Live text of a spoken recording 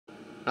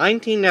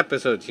19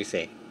 episodes, you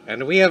say,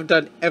 and we have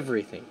done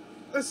everything.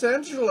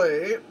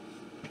 Essentially.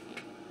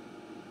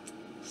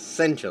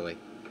 Essentially.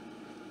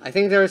 I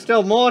think there is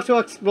still more to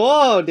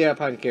explore, dear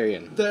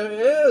Punkarian. There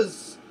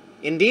is.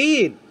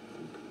 Indeed.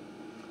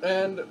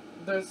 And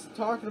there's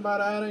talking about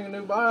adding a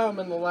new biome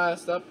in the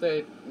last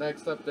update,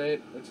 next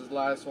update, which is the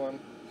last one.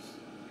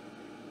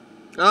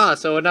 Ah,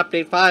 so in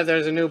Update 5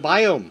 there's a new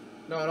biome.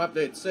 No, in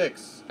Update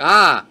 6.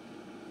 Ah.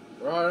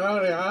 We're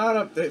already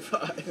on Update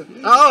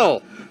 5.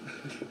 Oh!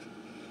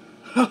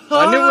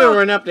 I knew we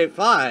were in Update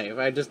 5.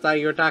 I just thought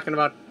you were talking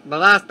about the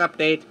last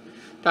update,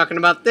 talking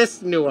about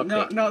this new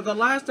update. No, the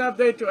last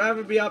update to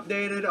ever be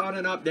updated on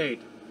an update.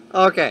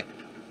 Okay.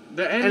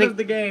 The end of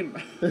the game.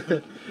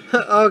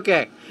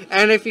 Okay.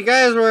 And if you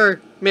guys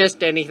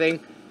missed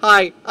anything,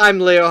 hi, I'm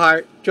Leo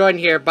Hart, joined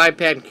here by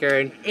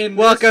Punkarian.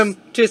 Welcome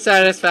to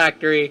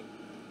Satisfactory.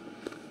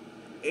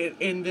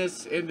 In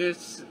this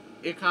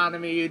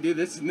economy, you do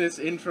this in this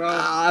intro.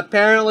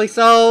 Apparently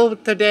so.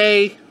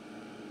 Today.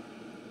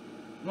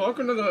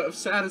 Welcome to the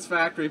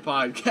Satisfactory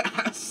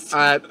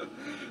podcast.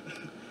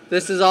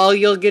 This is all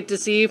you'll get to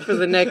see for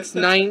the next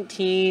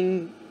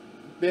 19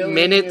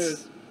 minutes.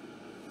 Years.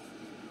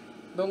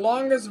 The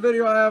longest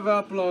video I ever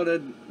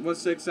uploaded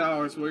was 6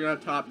 hours. We're gonna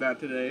top that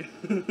today.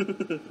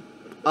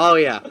 Oh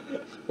yeah.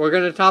 We're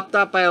gonna top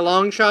that by a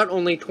long shot,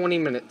 only 20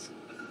 minutes.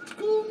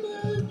 Cool,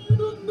 man. You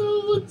don't know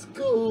what's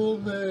cool,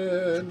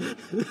 man.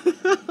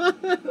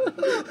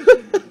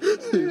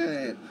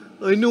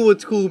 I know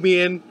what's cool,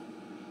 man.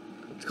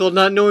 It's called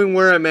not knowing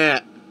where I'm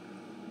at.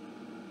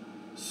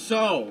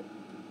 So.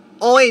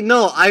 Oh wait,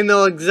 no, I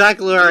know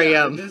exactly where I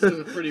am. This is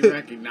a pretty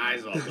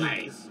recognizable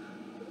place.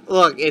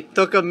 Look, it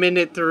took a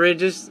minute to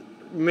register.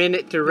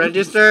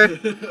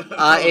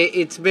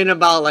 It's been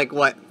about like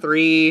what,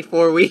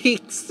 3-4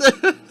 weeks.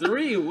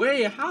 3?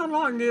 Wait, how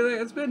long did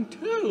it? It's been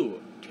 2.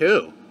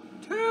 2.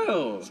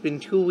 2. It's been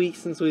 2 weeks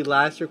since we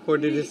last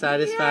recorded a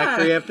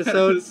Satisfactory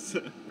episode.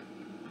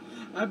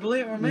 I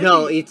believe. Or maybe...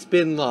 No, it's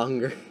been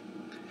longer.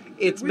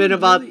 It's been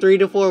about 3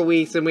 to 4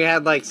 weeks, and we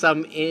had like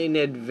some in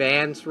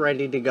advance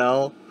ready to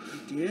go.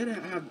 You did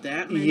have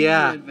that many in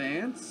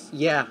advance?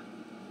 Yeah.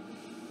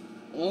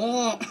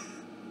 Oh.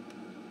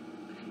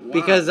 Wow.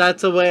 Because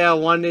that's the way I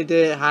wanted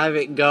to have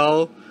it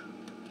go.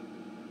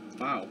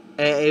 Wow.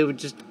 It would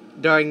just,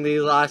 during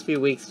these last few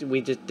weeks,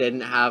 we just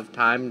didn't have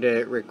time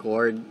to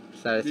record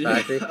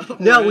Satisfactory. Yeah.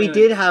 No, we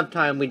did have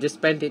time. We just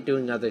spent it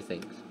doing other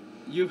things.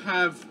 You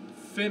have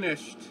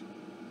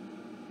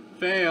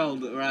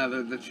failed,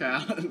 rather, the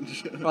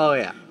challenge. Oh,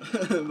 yeah.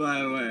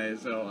 By the way,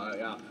 so,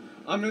 yeah.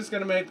 I'm just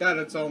gonna make that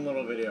its own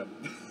little video.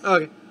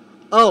 Okay.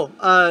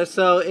 Oh,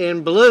 so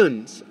in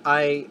balloons,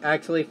 I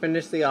actually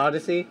finished the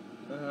Odyssey.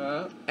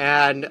 Uh-huh.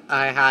 And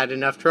I had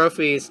enough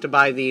trophies to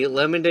buy the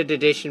limited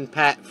edition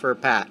pet for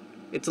Pat.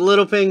 It's a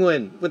little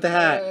penguin with a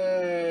hat.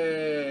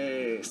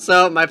 Hey.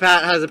 So my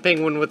Pat has a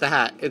penguin with a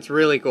hat. It's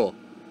really cool.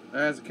 It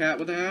has a cat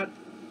with a hat?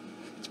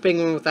 It's a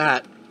penguin with a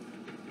hat.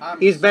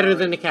 He's better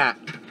than a cat.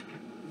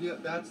 Yeah,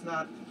 that's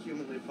not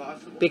humanly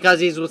possible. Because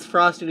he's with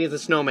Frosty the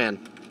Snowman.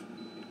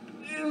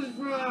 It's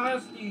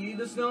Frosty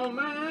the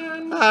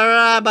Snowman.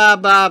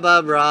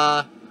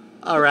 A-ra-ba-ba-ba-bra.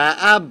 A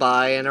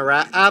rat-a-bye and a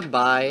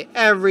rat-a-bye.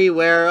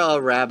 Everywhere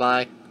a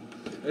rabbi.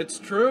 It's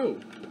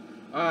true.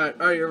 Alright,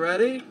 are you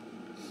ready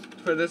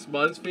for this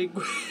BuzzFeed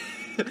quiz?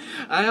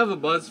 I have a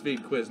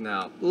BuzzFeed quiz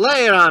now.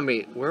 Lay it on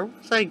me. Where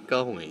was I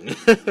going?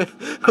 I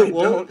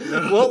don't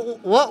know.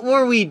 What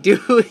were we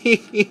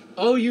doing?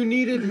 Oh, you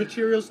needed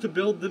materials to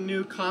build the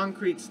new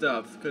concrete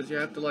stuff. Because you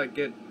have to, like,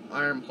 get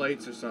iron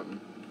plates or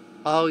something.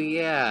 Oh,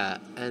 yeah.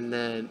 And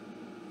then...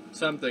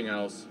 something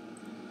else.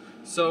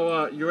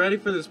 So, you ready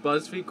for this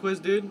BuzzFeed quiz,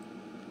 dude?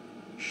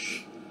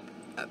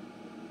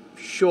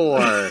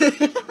 Sure.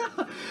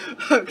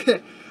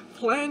 Okay.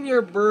 Plan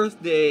your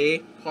birthday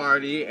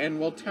party, and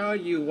we'll tell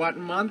you what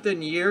month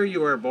and year you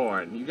were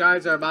born. You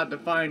guys are about to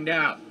find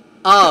out.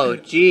 Oh,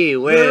 gee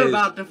whiz. We're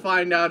about to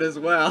find out as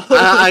well.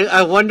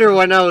 I wonder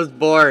when I was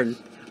born.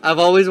 I've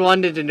always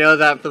wanted to know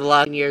that for the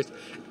last years.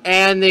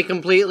 And they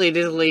completely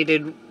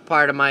deleted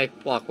part of my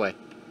walkway.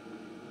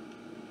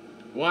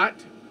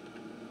 What?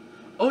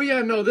 Oh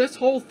yeah, no, this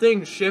whole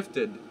thing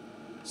shifted.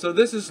 So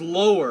this is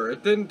lower.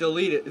 It didn't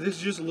delete it. This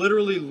is just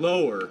literally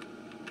lower.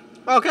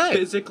 Okay.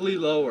 Physically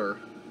lower.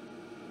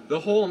 The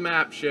whole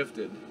map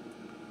shifted.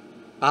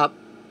 Up.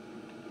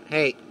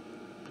 Hey.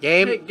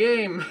 Game. Hey,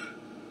 game.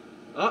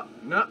 Up,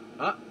 no,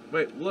 up.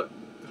 Wait, look.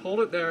 Hold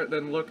it there,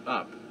 then look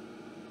up.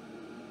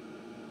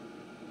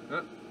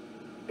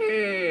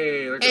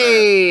 Hey, look at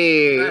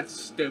that. That's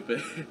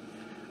stupid.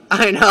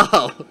 I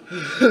know.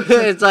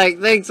 It's like,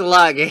 thanks a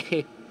lot,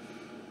 game.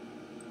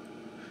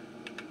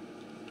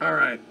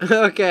 Alright.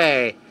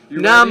 Okay. You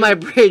now ready? my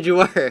bridge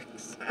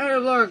works. Hey,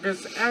 look,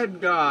 it's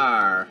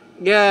Edgar.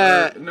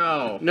 Yeah.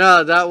 No.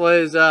 No, that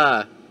was,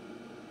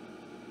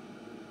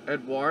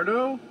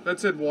 Eduardo?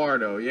 That's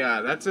Eduardo. Yeah,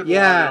 that's Eduardo.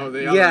 Yeah,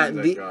 the yeah. other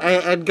one's Edgar.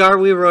 Edgar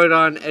we wrote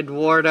on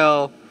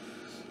Eduardo.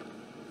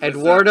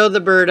 Eduardo the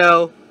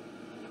Birdo.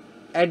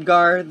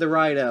 Edgar the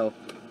Rido.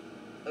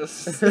 Edgar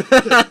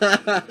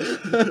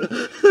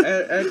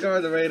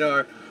the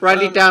Radar.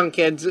 Write it down,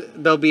 kids.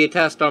 There'll be a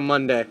test on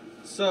Monday.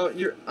 So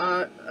you're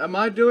am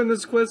I doing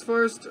this quiz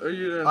first, or are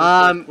you doing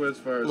this quiz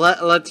first?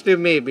 Let's do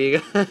me,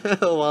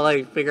 while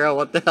I figure out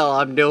what the hell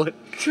I'm doing.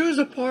 Choose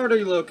a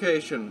party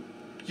location.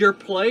 Your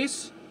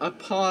place, a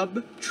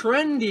pub,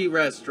 trendy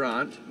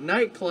restaurant,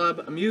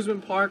 nightclub,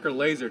 amusement park, or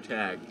laser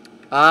tag.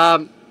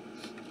 I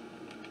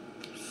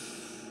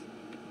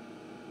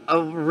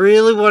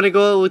really want to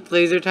go with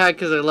laser tag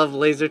because I love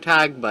laser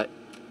tag, but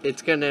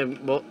it's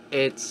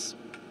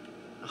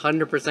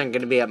 100%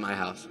 gonna be at my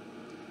house.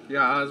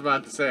 Yeah, I was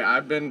about to say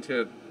I've been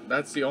to.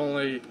 That's the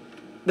only.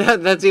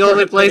 That's the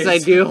only place I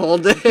do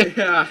hold it.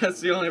 Yeah, that's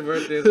the only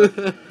birthdays.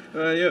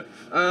 Yeah.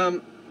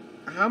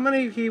 How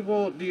many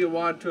people do you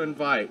want to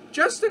invite?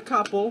 Just a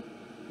couple.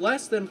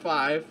 Less than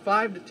 5.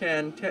 5 to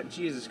 10.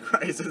 Jesus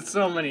Christ, it's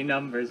so many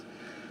numbers.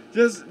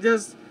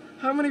 Just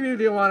how many people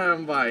do you want to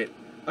invite?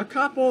 A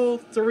couple,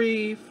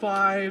 3,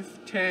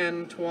 5,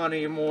 10,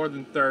 20, more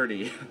than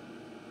 30.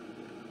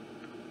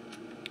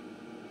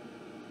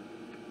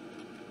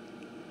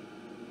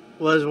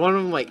 Was one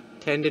of them like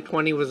 10 to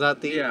 20? Was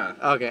that the... Yeah.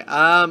 Okay.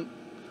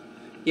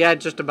 Yeah,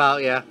 just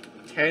about, yeah.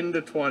 10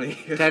 to 20.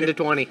 10 to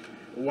 20.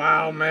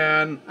 Wow,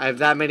 man. I have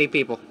that many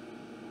people.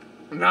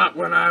 Not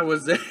when I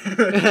was there.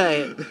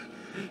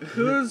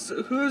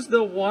 Who's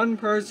the one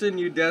person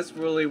you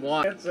desperately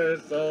want? Answer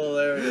is so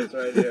hilarious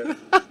right here.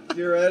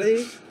 You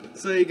ready?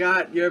 So you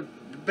got your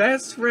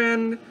best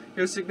friend,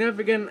 your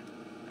significant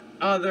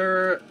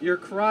other, your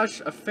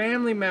crush, a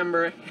family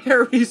member,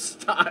 Harry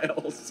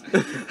Styles,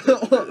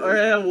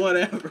 or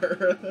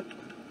whatever.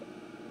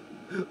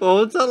 Well,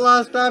 what's that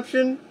last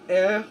option?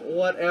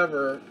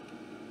 Whatever.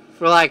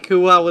 For like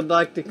who I would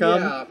like to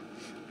come? Yeah.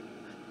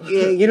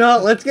 Yeah, you know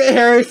what? Let's get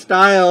Harry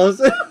Styles.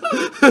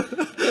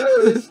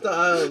 Harry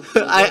Styles.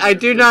 I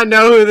do not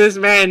know who this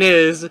man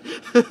is,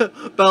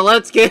 but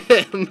let's get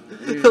him.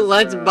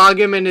 Let's bug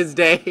him in his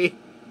day.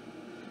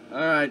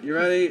 Alright, you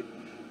ready?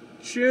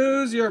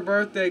 Choose your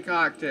birthday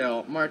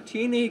cocktail.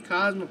 Martini,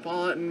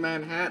 Cosmopolitan,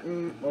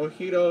 Manhattan,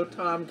 Mojito,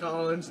 Tom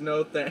Collins,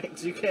 no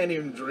thanks. You can't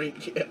even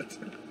drink yet.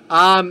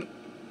 No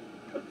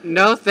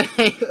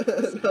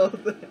thanks. No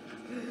thanks.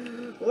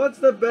 What's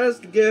the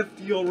best gift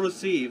you'll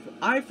receive?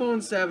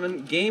 iPhone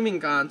 7, gaming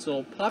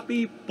console,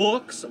 puppy,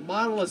 books,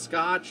 bottle of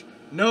scotch,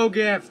 no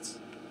gifts.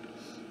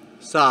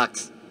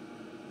 Socks.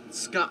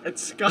 It's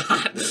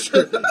scotch.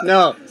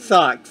 No,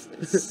 socks.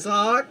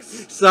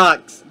 Socks?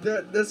 Socks.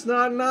 That's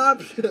not an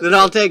option. Then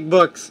I'll take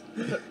books.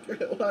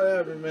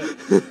 Whatever, man.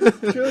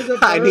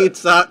 I need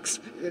socks.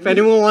 If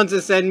anyone wants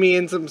to send me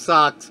in some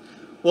socks,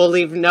 we'll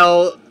leave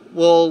no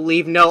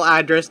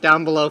address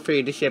down below for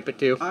you to ship it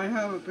to. I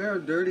have a pair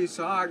of dirty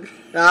socks.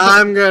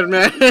 I'm good,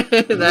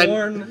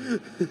 man.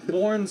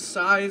 Born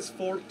size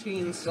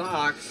 14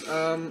 socks.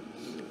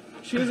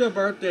 Choose a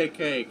birthday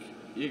cake.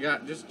 You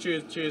got just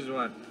choose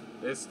one.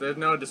 There's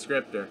no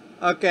descriptor.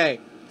 Okay,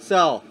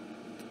 so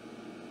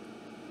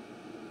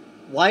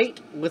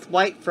white with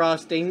white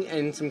frosting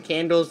and some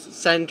candles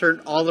centered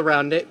all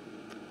around it.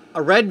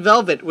 A red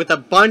velvet with a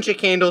bunch of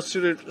candles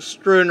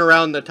strewn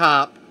around the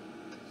top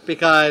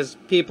because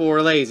people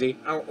were lazy.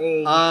 How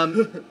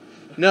old?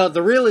 No,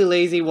 the really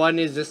lazy one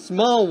is a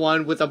small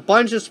one with a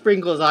bunch of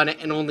sprinkles on it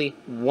and only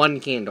one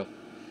candle.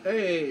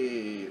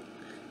 Hey.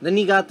 Then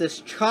you got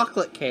this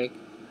chocolate cake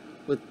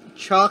with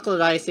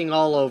chocolate icing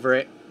all over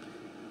it.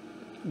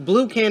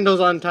 Blue candles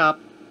on top.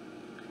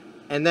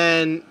 And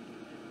then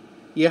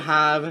you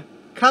have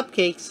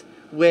cupcakes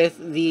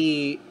with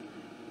the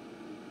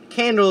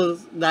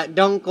candles that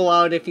don't go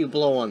out if you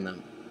blow on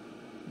them.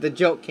 The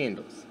joke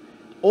candles.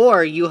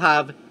 Or you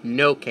have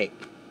no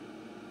cake.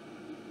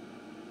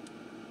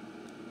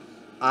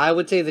 I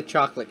would say the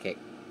chocolate cake.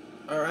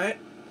 Alright.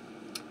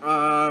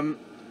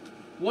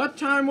 What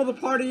time will the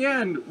party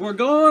end? We're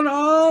going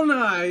all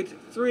night.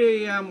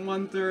 3 a.m.,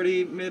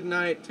 1:30,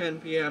 midnight, 10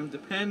 p.m.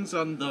 Depends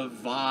on the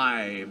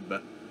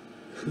vibe.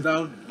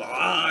 The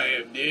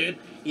vibe, dude.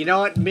 You know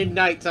what?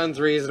 Midnight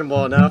sounds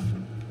reasonable enough.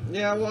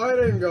 Yeah, well, I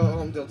didn't go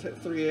home till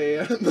 3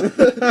 a.m.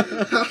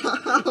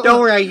 Don't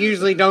worry, I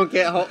usually don't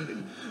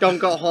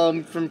go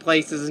home from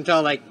places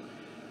until like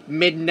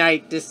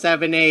midnight to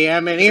 7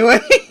 a.m. anyway.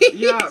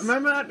 Yeah,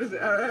 remember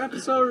that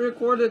episode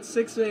recorded at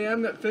 6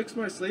 a.m. that fixed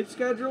my sleep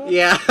schedule?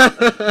 Yeah.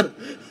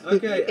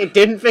 Okay. It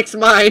didn't fix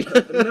mine.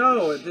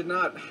 No, it did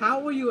not. How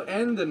will you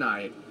end the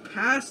night?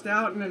 Passed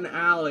out in an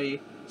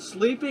alley,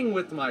 sleeping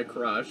with my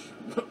crush.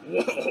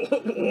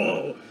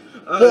 Whoa.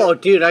 Whoa,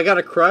 dude, I got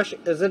a crush.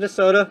 Is it a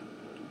soda?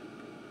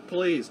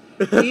 Please.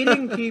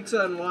 Eating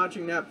pizza and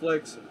watching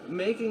Netflix,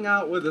 making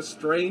out with a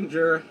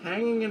stranger,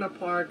 hanging in a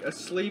park,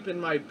 asleep in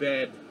my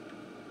bed.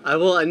 I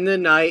will end the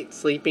night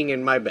sleeping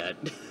in my bed.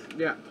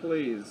 Yeah,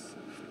 please.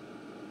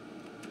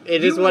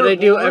 It is what I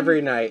do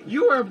every night.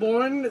 You were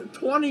born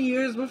 20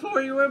 years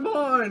before you were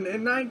born,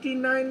 in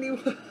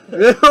 1991.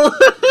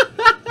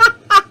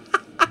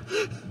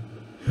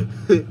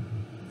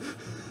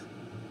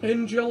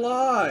 In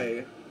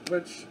July,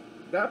 which,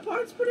 that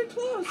part's pretty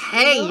close.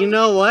 Hey, you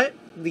know what?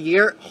 the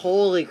year.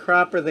 Holy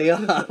crap, are they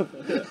up?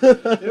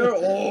 You're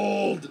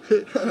old.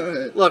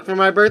 Alright. Look, for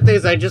my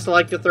birthdays, I just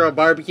like to throw a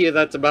barbecue.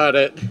 That's about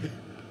it.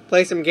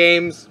 Play some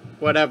games,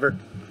 whatever.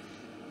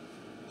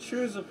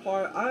 Choose a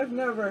party. I've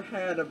never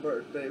had a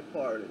birthday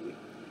party.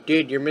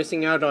 Dude, you're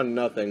missing out on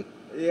nothing.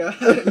 Yeah,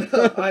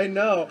 I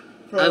know.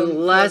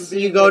 Unless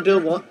you go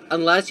to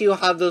unless you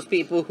have those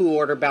people who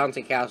order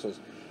bouncy castles,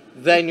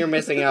 then you're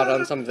missing out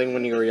on something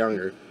when you were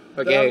younger.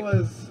 Okay. That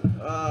was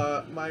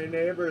my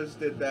neighbors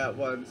did that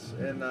once,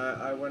 and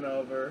I went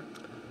over.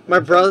 My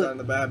brother on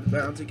the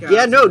bouncy castle.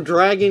 Yeah, no,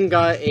 Dragon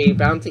got a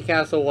bouncy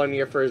castle one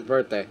year for his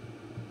birthday,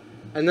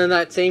 and then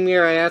that same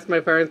year I asked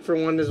my parents for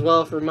one as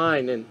well for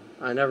mine, and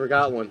I never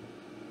got one.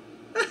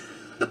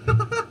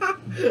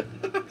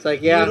 It's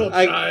like, yeah, Middle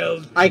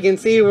child. I can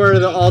see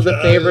where all the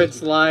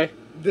favorites lie.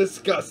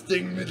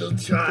 Disgusting middle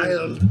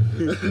child.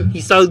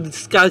 He's so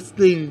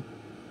disgusting.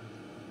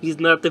 He's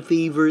not the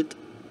favorite.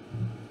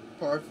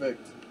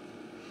 Perfect.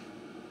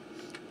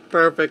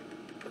 Perfect.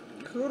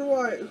 Who do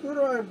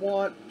I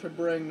want to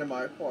bring to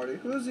my party?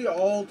 Who's the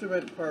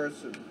ultimate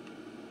person?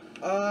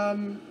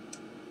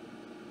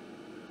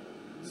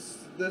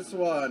 This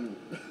one.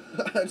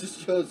 I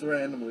just chose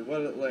randomly. What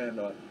did it land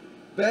on?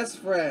 Best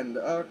friend.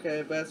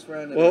 Okay, best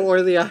friend. What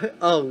were the...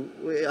 Oh,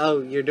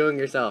 you're doing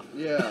yourself.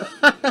 Yeah.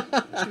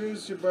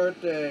 Choose your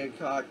birthday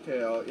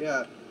cocktail.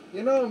 Yeah.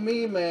 You know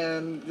me,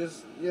 man.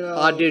 Just, you know...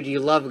 Oh, dude, you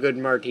love a good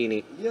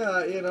martini.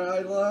 Yeah, you know,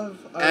 I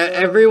love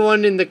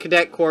everyone in the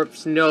Cadet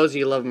Corps knows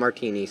you love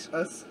martinis.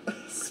 A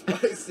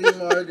spicy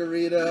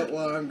margarita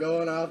while I'm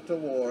going off to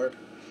war.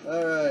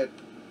 Alright.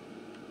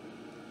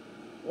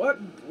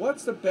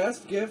 What's the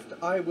best gift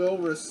I will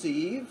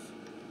receive?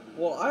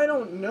 Well, I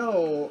don't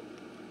know.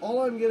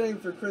 All I'm getting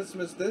for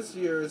Christmas this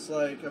year is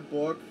like a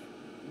book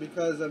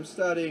because I'm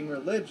studying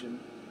religion.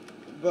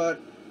 But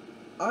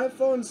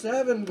iPhone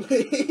 7,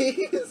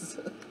 please.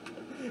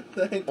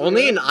 Thank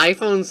Only you. an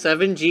iPhone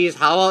 7? Geez,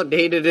 how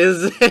outdated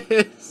is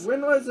this?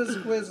 When was this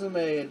quiz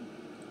made?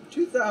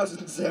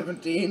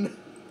 2017.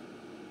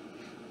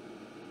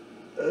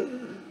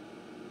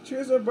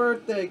 Choose a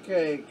birthday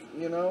cake.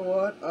 You know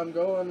what? I'm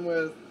going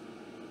with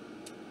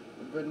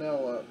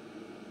vanilla.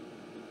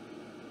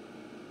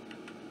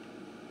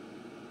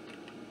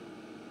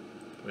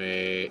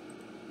 Wait.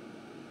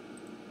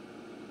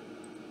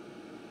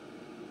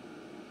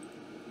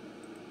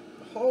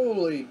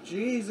 Holy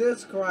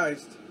Jesus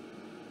Christ.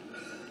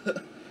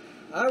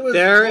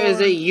 There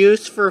is a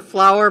use for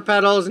flower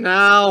petals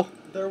now.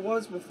 There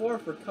was before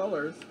for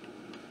colors.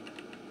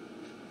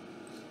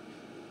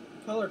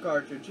 Color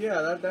cartridge,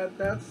 yeah,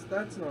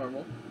 that's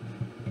normal.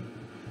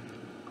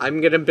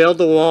 I'm gonna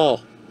build a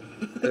wall.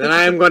 And then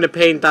I am gonna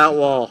paint that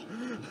wall.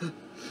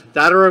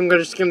 That or I'm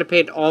just gonna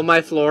paint all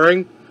my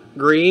flooring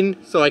green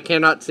so I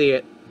cannot see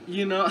it.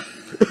 You know,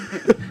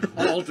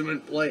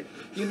 ultimate play.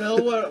 You know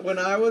what? When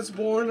I was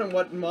born and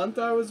what month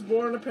I was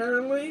born,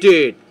 apparently?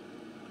 Dude.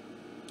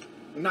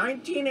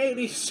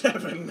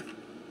 1987.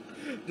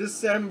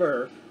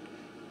 December.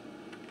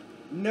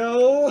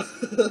 No.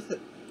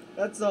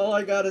 That's all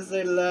I gotta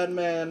say to that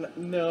man.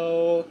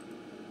 No.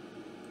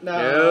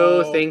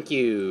 No, thank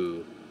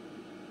you.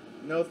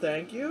 No,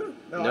 thank you?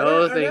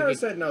 No, thank you. I never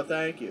said no,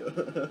 thank you.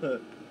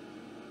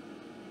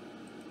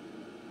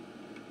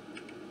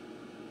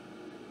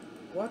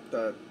 What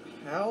the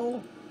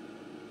hell?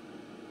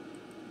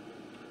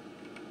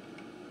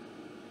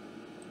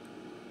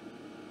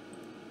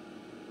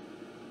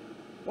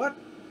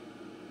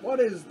 What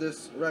is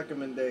this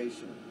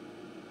recommendation?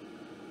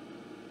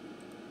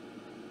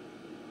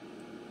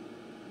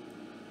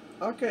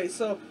 Okay,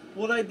 so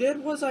what I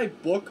did was I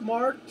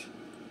bookmarked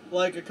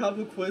like a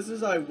couple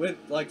quizzes I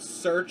went like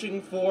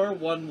searching for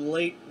one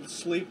late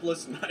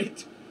sleepless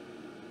night.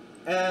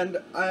 And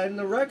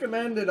the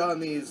recommended on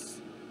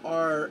these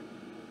are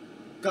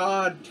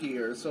God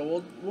tier,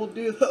 so we'll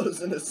do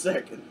those in a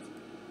second.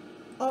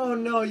 Oh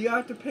no, you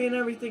have to paint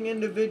everything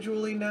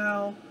individually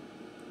now?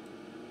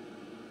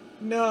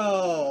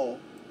 No.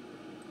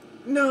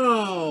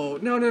 No.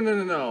 No, no, no,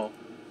 no, no.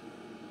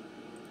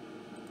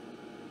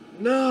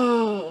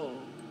 No.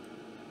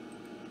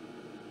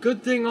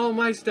 Good thing all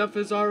my stuff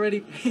is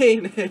already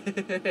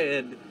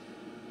painted.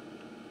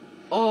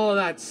 Oh,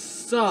 that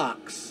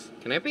sucks.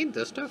 Can I paint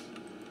this stuff?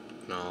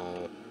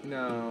 No.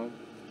 No.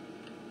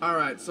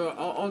 Alright, so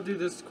I'll do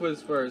this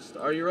quiz first.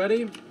 Are you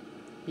ready?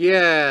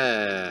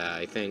 Yeah,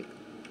 I think.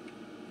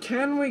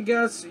 Can we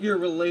guess your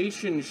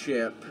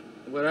relationship,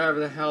 whatever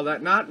the hell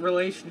that, not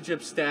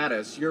relationship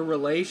status, your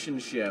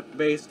relationship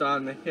based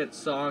on the hit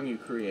song you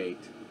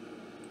create?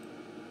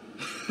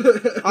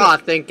 Aw,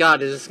 thank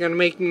God. Is this gonna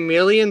make me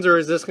millions, or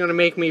is this gonna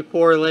make me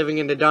poor living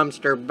in a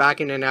dumpster back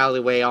in an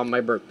alleyway on my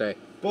birthday?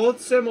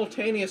 Both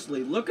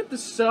simultaneously. Look at the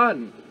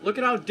sun. Look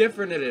at how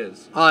different it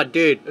is. Aw,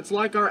 dude. It's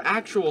like our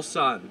actual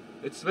sun.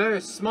 It's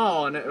very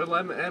small and it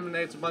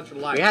emanates a bunch of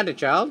light. We had a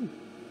child?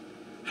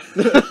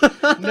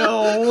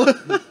 No.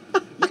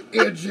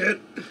 You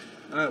idiot.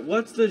 Alright,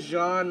 what's the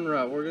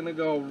genre? We're gonna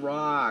go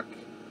rock.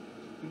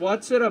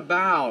 What's it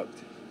about?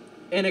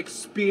 An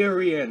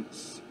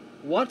experience.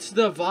 What's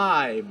the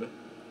vibe?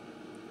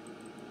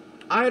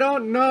 I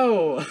don't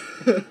know.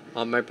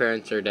 All my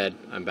parents are dead.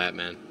 I'm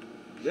Batman.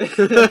 That's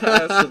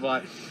the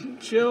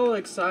vibe. Chill,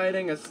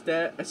 exciting,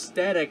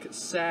 aesthetic,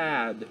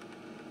 sad.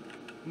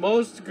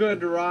 Most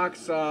good rock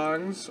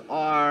songs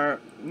are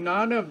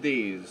none of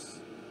these.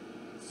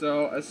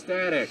 So,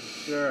 aesthetic,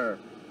 sure.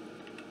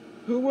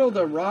 Who will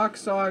the rock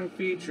song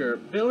feature?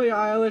 Billie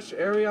Eilish,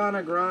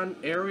 Ariana Grande,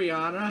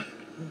 Ariana?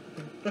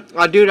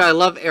 Oh, dude, I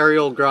love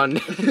Ariel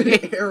Grande.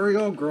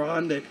 Ariel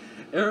Grande.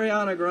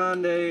 Ariana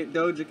Grande,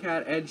 Doja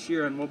Cat, Ed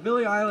Sheeran. Well,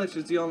 Billie Eilish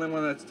is the only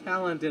one that's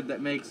talented that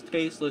makes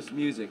tasteless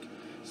music.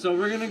 So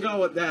we're gonna go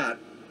with that.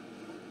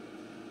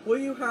 Will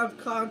you have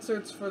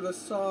concerts for the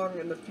song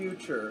in the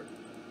future?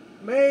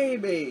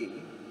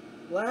 Maybe.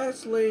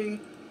 Lastly,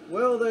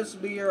 will this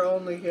be your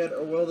only hit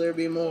or will there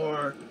be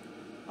more?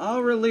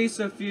 I'll release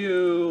a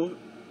few.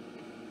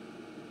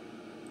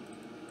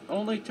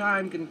 Only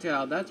time can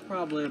tell. That's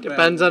probably a bad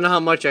Depends on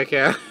how much I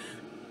care.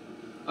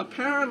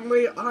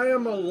 Apparently, I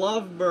am a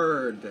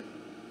lovebird.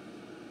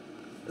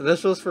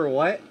 This was for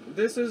what?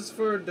 This is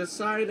for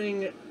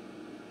deciding.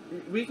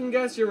 We can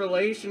guess your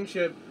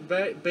relationship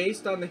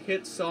based on the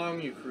hit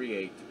song you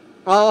create.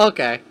 Oh,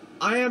 okay.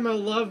 I am a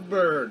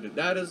lovebird.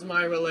 That is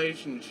my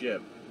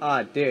relationship.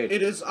 Aw, dude.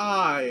 It is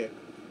I,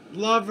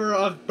 lover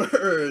of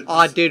birds.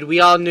 Aw, dude,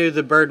 we all knew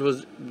the bird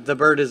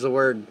is a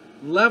word.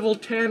 Level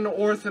 10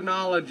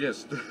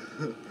 ornithologist.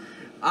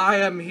 I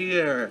am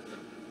here.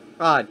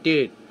 Aw,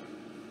 dude.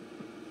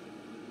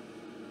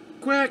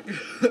 Quick,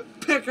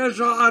 pick a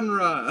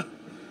genre.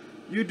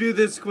 You do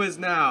this quiz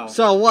now.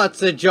 So what's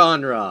the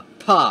genre?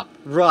 Pop,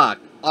 rock,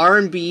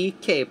 R&B,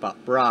 K-pop,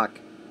 rock.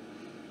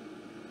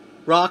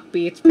 Rock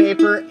beats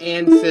paper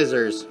and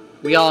scissors.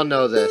 We all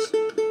know this.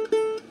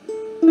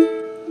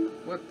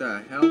 What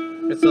the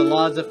hell? It's the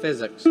laws of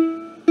physics.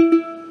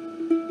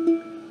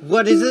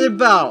 What is it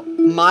about?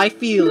 My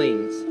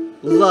feelings,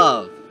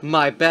 love,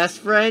 my best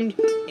friend,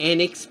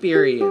 and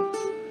experience.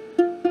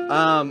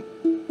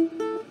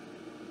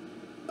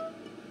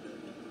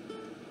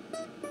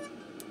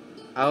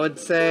 I would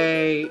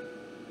say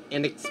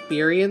an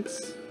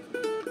experience.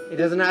 It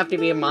doesn't have to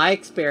be my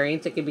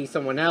experience, it could be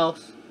someone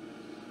else.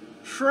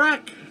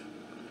 Shrek.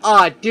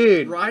 Aw,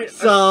 dude, Right,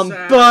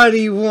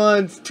 somebody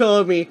once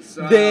told me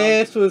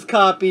this was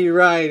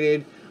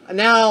copyrighted.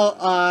 Now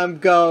I'm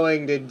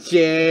going to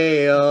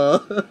jail.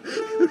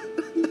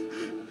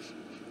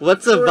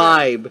 What's a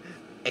vibe?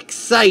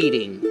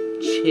 Exciting,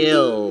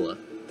 chill,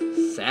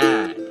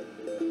 sad,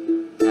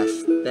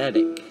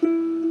 aesthetic.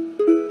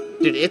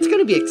 Dude, it's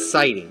gonna be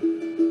exciting.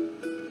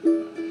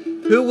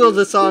 Who will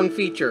the song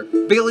feature?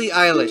 Billie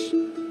Eilish,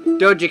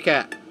 Doja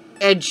Cat,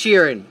 Ed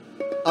Sheeran,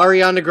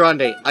 Ariana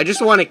Grande. I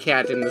just want a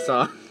cat in the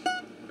song.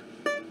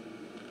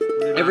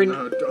 You don't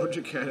know who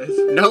Doja Cat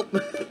is. Nope.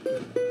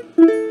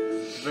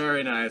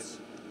 Very nice.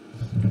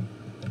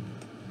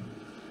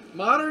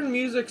 Modern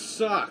music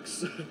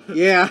sucks.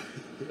 Yeah.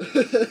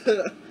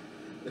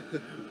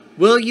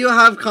 Will you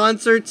have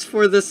concerts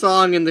for the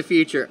song in the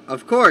future?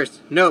 Of course.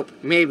 Nope.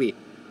 Maybe.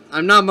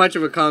 I'm not much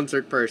of a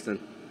concert person.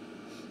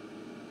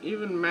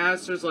 Even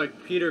masters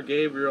like Peter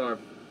Gabriel are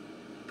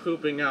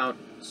pooping out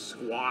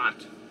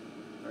squat.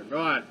 Or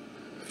go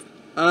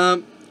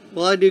on.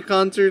 Will I do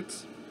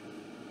concerts?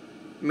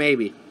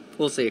 Maybe.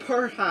 We'll see.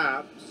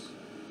 Perhaps.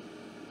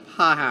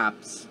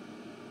 Perhaps.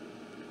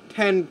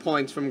 10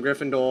 points from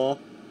Gryffindor.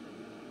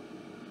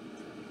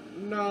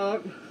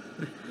 No.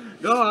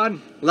 Go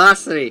on.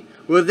 Lastly,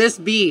 will this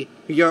be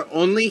your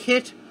only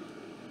hit?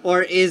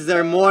 Or is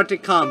there more to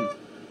come?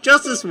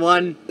 Just this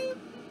one?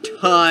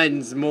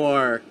 Tons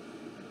more.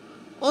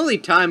 Only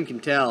time can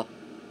tell.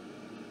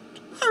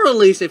 I'll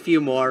release a few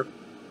more,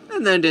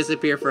 and then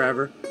disappear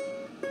forever.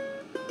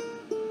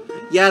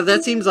 Yeah,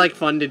 that seems like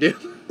fun to do.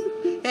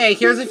 Hey,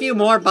 here's a few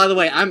more. By the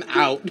way, I'm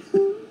out.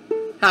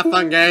 Have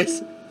fun,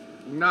 guys.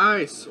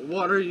 Nice.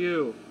 What are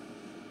you?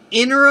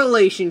 In a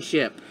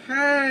relationship.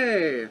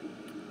 Hey!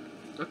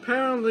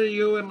 Apparently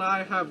you and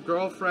I have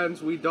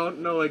girlfriends we don't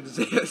know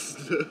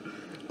exist.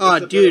 Oh,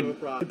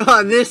 dude.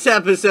 On this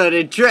episode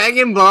of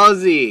Dragon Ball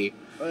Z.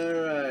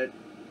 Alright.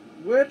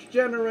 Which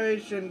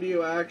generation do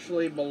you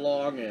actually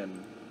belong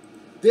in?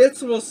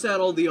 This will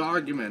settle the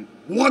argument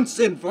once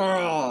and for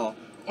all.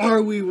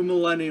 Are we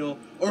millennial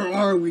or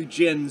are we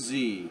Gen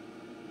Z?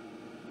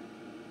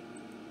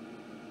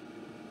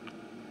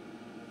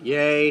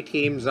 Yay,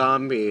 Team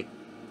Zombie.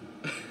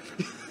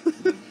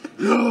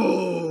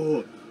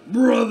 No,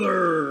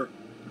 brother.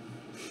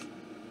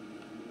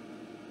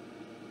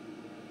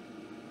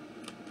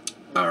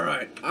 All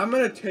right, I'm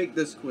gonna take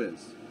this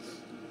quiz.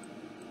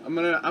 I'm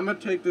gonna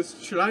take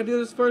this. Should I do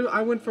this first?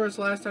 I went first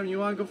last time. You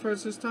want to go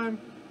first this time?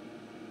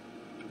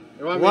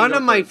 One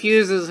of my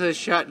fuses has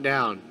shut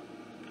down.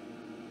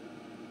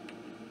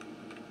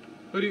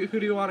 Who do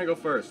you want to go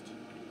first?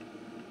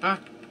 Huh?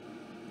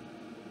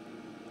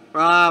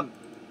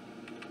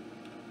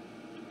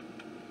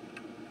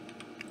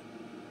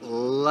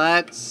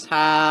 Let's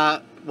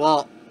have...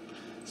 Well,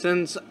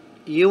 since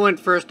you went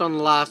first on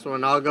the last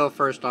one, I'll go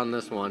first on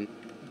this one.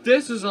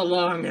 This is a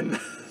long one.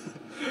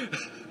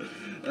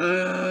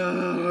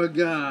 Oh,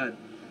 God.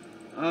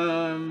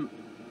 Why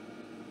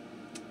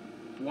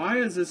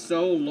is this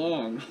so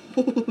long?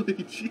 Holy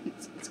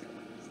Jesus Christ.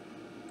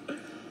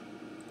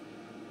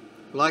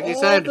 Like you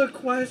All said, the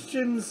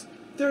questions,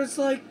 there's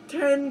like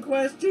 10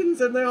 questions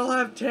and they all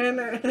have 10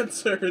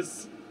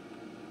 answers.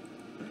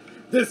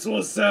 This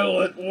will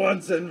settle it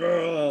once and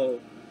for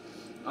all.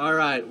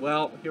 Alright,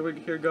 well, here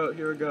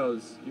it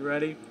goes. You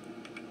ready?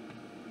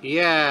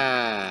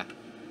 yeah.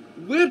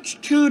 Which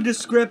two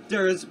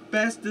descriptors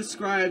best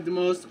describe the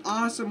most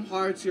awesome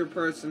parts of your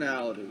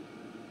personality?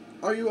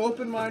 Are you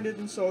open-minded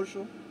and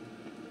social?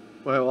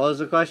 Wait, what was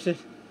the question?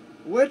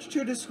 Which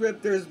two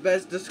descriptors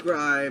best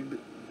describe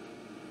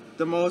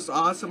the most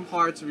awesome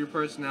parts of your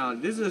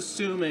personality? This is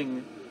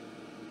assuming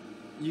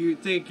you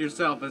think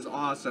yourself as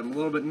awesome. A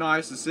little bit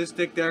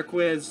narcissistic there,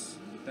 quiz.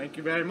 Thank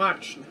you very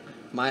much.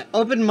 My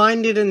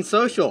open-minded and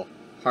social,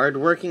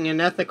 hardworking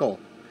and ethical,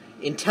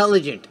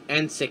 intelligent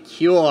and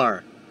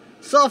secure,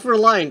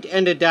 self-reliant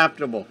and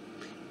adaptable,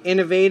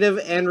 innovative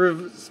and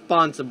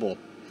responsible,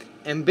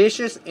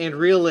 ambitious and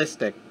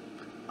realistic,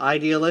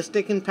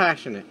 idealistic and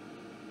passionate.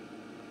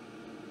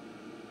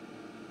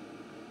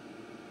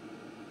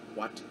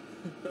 What?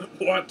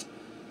 What?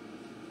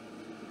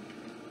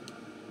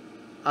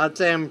 I'd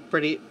say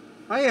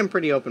I am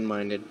pretty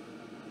open-minded.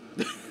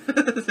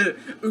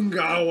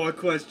 Ungawa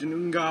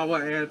question,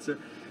 Ungawa answer.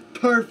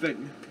 Perfect.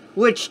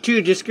 Which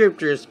two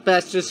descriptors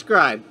best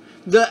describe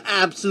the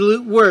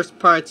absolute worst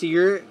parts of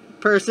your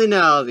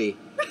personality?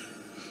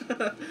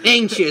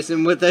 Anxious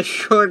and with a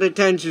short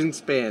attention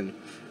span,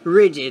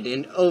 rigid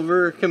and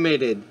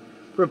overcommitted,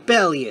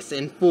 rebellious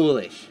and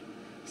foolish,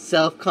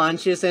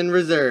 self-conscious and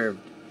reserved,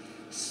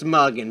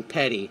 smug and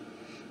petty,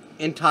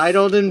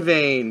 entitled and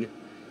vain,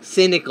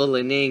 cynical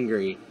and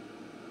angry.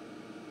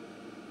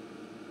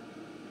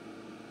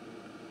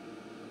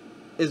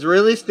 Is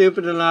really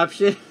stupid an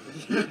option?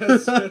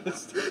 Yes,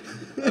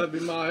 that'll be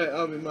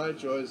my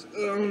choice.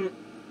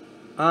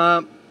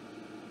 I'm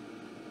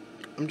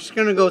just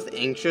gonna go with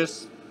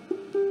anxious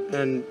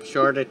and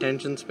short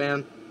attention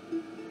span,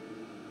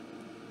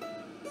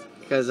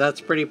 because that's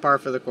pretty par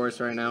for the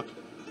course right now.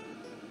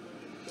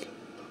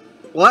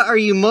 What are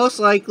you most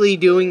likely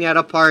doing at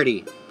a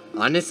party?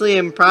 Honestly,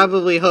 I'm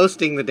probably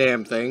hosting the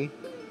damn thing.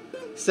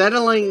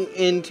 Settling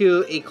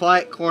into a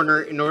quiet corner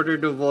in order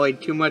to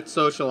avoid too much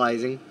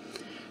socializing.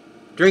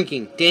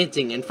 Drinking,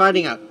 dancing, and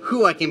finding out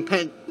who I can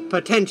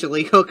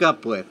potentially hook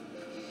up with.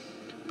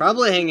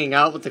 Probably hanging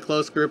out with a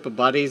close group of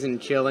buddies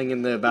and chilling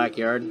in the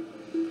backyard.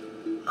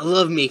 I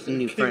love making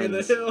new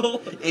friends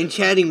and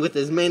chatting with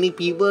as many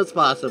people as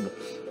possible,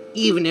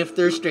 even if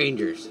they're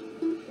strangers.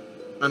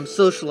 I'm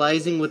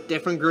socializing with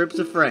different groups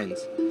of friends,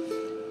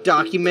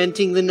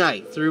 documenting the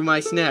night through my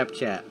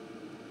Snapchat.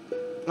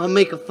 I'll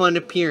make a fun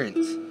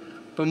appearance,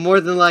 but more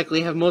than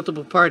likely have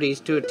multiple parties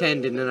to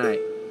attend in the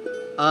night.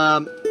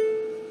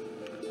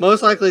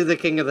 Most likely the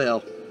King of the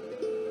Hill.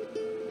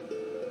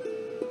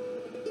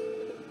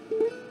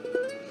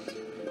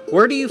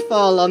 Where do you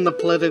fall on the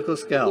political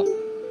scale?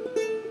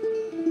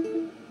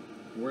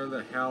 Where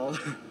the hell?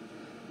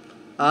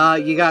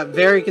 You got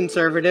very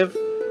conservative,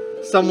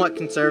 somewhat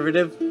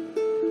conservative,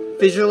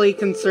 visually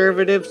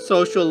conservative,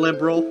 social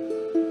liberal,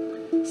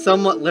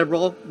 somewhat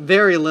liberal,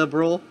 very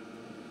liberal,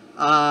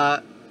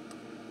 bleep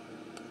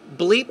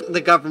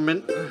the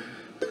government.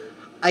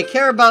 I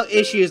care about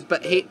issues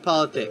but hate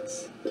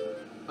politics.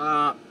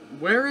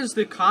 Where is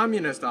the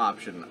communist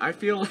option? I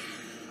feel...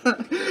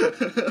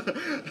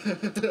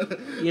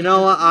 You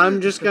know what,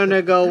 I'm just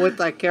gonna go with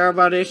I care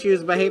about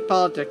issues but hate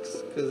politics,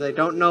 because I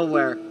don't know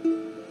where.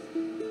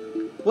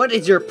 What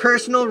is your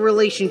personal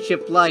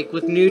relationship like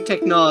with new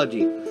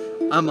technology?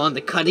 I'm on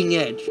the cutting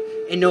edge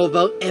and know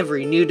about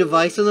every new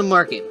device on the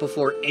market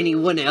before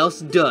anyone else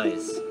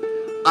does.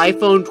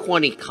 iPhone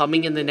 20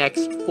 coming in the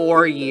next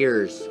 4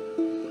 years.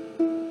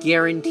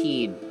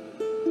 Guaranteed.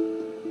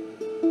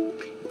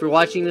 If you're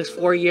watching this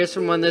 4 years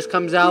from when this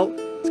comes out,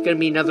 it's gonna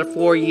be another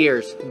 4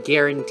 years.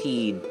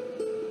 Guaranteed.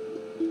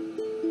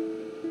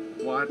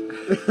 What?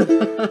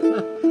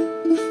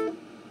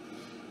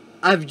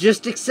 I've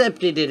just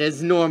accepted it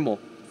as normal,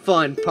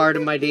 fun part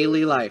of my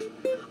daily life.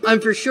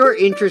 I'm for sure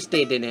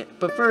interested in it,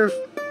 but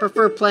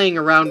prefer playing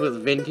around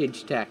with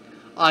vintage tech.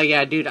 Oh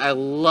yeah, dude, I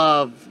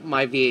love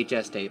my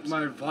VHS tapes.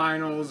 My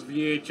vinyls,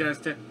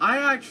 VHS tapes. I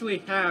actually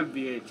have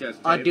VHS tapes.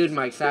 Oh dude,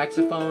 my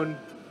saxophone.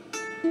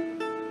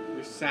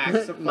 Your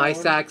saxophone? My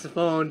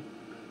saxophone.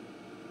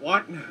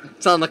 What?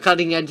 It's on the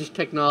cutting edge of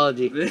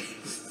technology.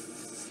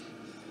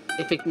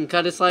 If it can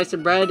cut a slice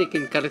of bread, it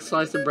can cut a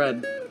slice of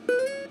bread.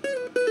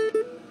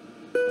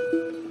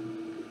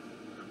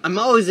 I'm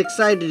always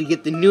excited to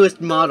get the newest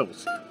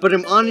models, but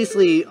I'm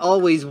honestly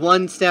always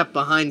one step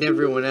behind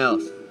everyone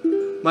else.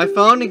 My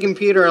phone and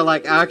computer are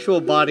like actual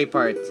body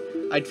parts.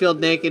 I'd feel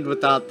naked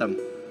without them.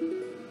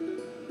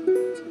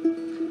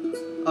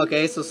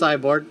 Okay, so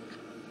Cyborg.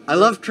 I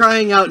love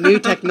trying out new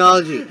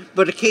technology,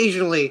 but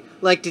occasionally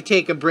like to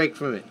take a break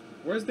from it.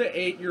 Where's the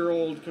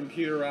 8-year-old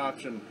computer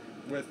option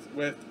with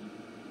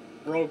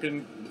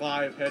broken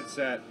Vive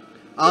headset?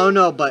 I don't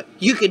know, but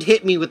you could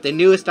hit me with the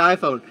newest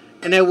iPhone,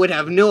 and I would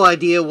have no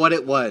idea what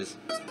it was.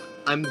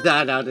 I'm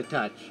that out of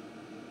touch.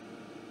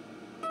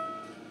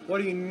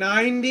 What are you,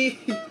 90?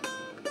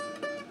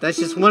 That's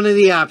just one of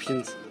the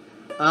options.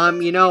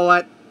 You know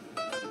what?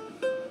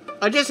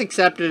 I just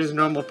accept it as a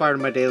normal part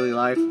of my daily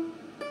life.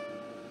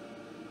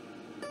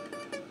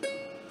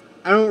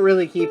 I don't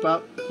really keep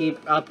up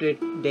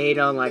to date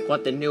on like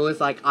what the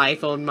newest like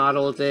iPhone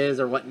models is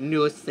or what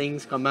newest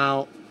things come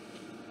out.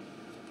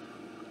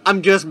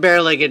 I'm just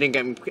barely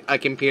getting a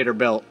computer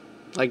built.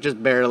 Like,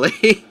 just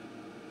barely.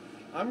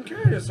 I'm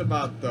curious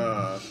about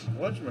the,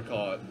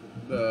 whatchamacallit,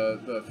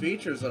 the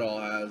features it all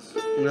has.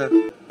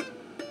 Yeah.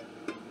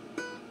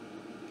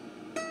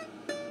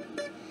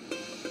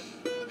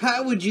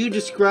 How would you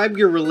describe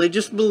your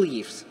religious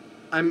beliefs?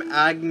 I'm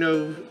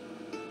agnostic.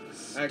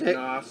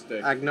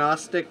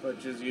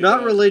 Which is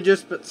Not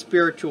religious, but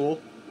spiritual.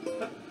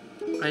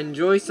 I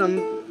enjoy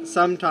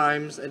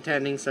sometimes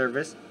attending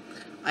service.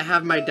 I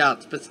have my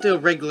doubts, but still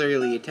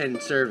regularly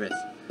attend service.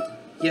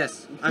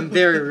 Yes, I'm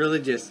very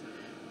religious.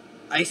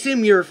 I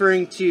assume you're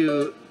referring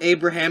to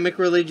Abrahamic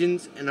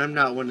religions, and I'm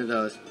not one of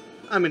those.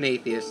 I'm an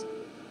atheist.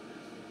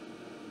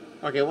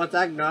 Okay, what's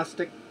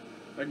agnostic?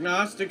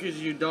 Agnostic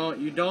is you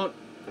don't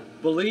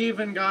believe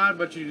in God,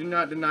 but you do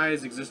not deny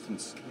His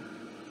existence.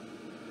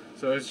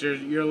 So it's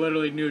you're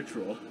literally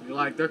neutral. You're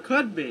like, there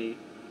could be,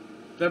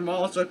 there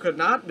also could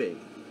not be.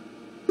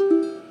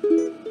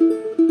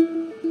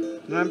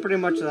 I'm pretty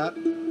much that.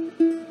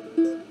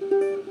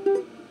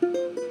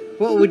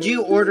 What would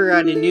you order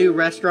at a new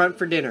restaurant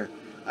for dinner?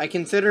 I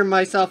consider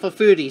myself a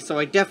foodie, so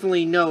I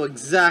definitely know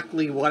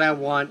exactly what I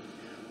want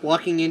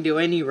walking into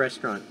any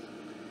restaurant.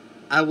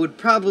 I would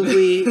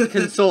probably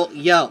consult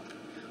Yelp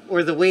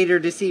or the waiter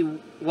to see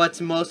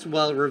what's most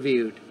well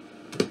reviewed.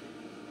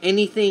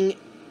 Anything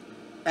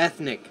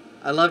ethnic.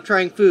 I love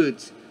trying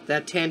foods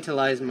that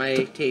tantalize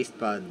my taste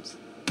buds.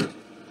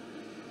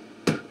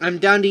 I'm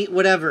down to eat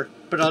whatever,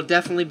 but I'll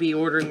definitely be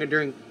ordering a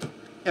drink.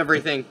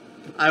 Everything.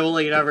 I will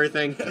eat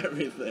everything.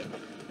 Everything.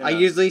 Yeah. I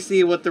usually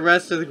see what the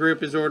rest of the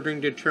group is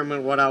ordering to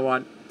determine what I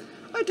want.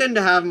 I tend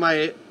to have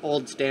my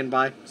old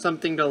standby.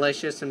 Something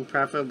delicious and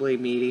preferably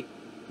meaty.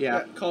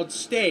 Yeah. Called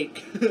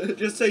steak.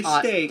 Just say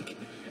steak.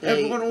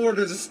 Everyone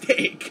orders a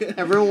steak.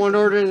 Everyone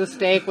orders a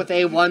steak with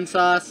A1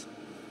 sauce.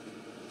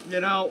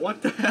 You know,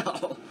 what the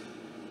hell?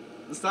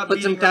 Stop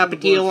Put some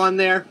Tapatio on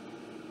there.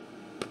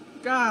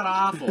 God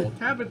awful.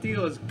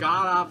 Tapatio is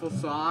god awful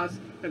sauce,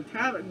 and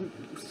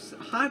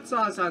hot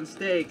sauce on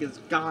steak is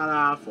god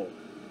awful.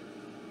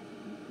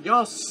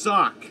 Y'all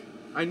suck.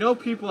 I know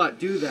people that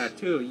do that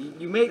too.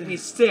 You make me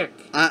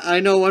sick. I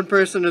know one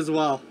person as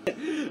well.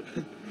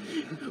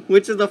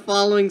 Which of the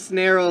following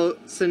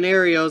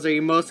scenarios are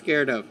you most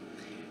scared of?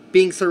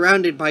 Being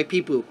surrounded by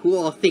people who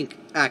all think,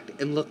 act,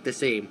 and look the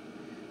same.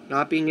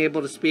 Not being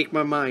able to speak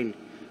my mind.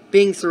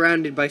 Being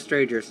surrounded by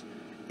strangers.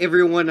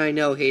 Everyone I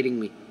know hating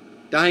me.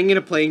 Dying in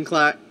a plane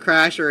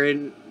crash or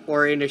in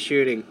a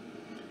shooting.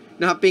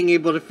 Not being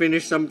able to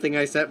finish something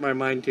I set my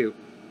mind to.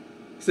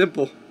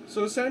 Simple.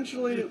 So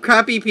essentially...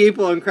 Crappy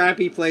people in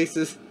crappy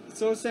places.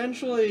 So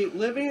essentially,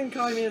 living in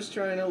communist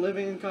China,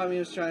 living in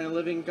communist China,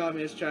 living in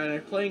communist China,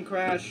 plane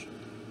crash,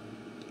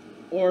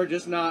 or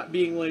just not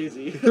being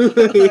lazy.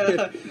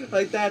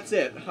 Like, that's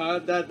it, huh?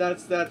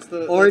 That's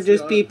the... Or that's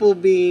just people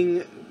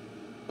being...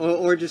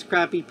 Or just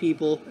crappy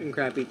people in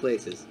crappy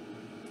places.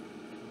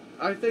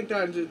 I think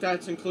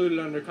that's included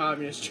under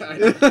communist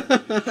China.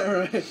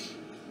 Alright.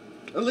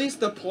 At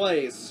least the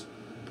place.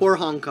 Poor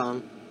Hong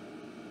Kong.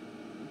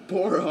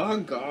 Poor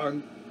Hong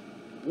Kong.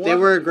 What? They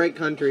were a great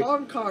country.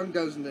 Hong Kong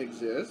doesn't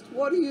exist.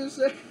 What do you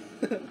say?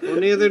 Well,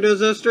 neither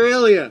does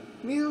Australia.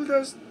 Neither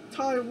does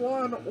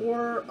Taiwan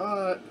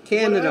or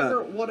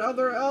Canada. What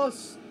other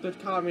else the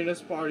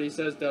Communist Party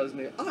says doesn't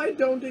exist? I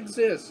don't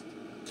exist.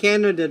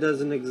 Canada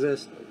doesn't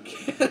exist.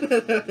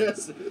 Canada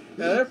does.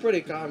 Yeah, they're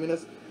pretty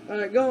communist.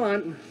 Alright, go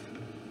on.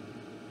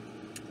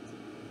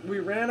 We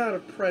ran out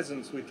of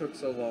presents. We took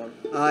so long.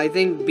 I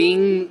think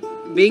being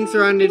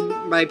surrounded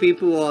by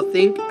people who all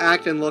think,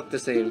 act, and look the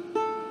same.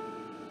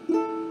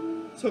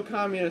 So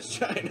communist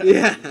China.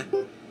 Yeah.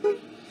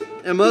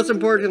 And most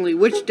importantly,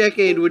 which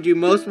decade would you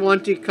most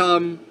want to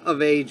come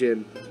of age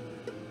in?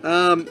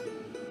 Come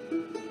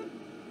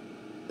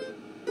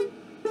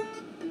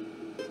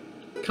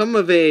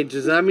of age,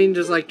 does that mean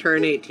just like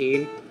turn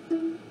 18?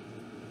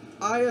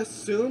 I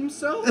assume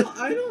so?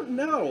 I don't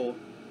know.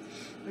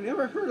 I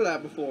never heard of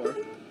that before.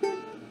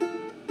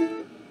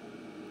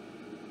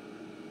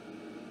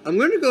 I'm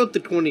going to go with the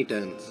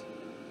 2010s.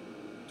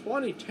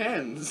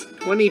 2010s?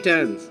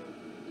 2010s.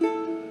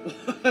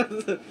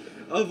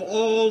 Of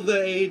all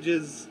the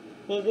ages.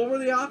 Well, what were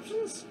the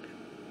options?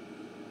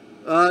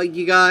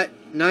 You got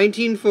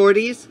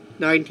 1940s,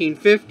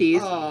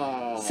 1950s,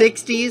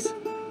 60s,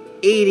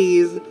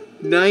 80s,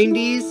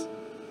 90s,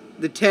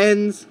 the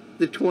 10s,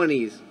 the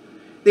 20s.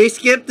 They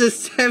skipped the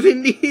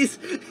 70s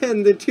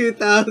and the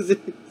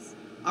 2000s.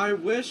 I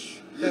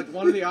wish that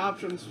one of the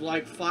options was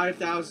like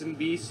 5000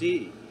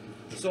 BC.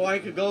 So I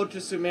could go to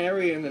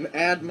Sumerian and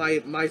add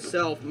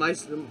myself.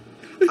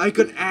 I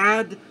could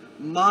add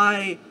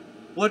my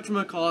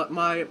whatchamacallit,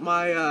 my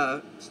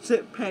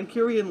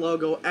Pancurian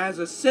logo as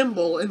a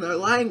symbol in their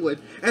language,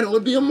 and it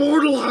would be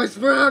immortalized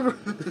forever.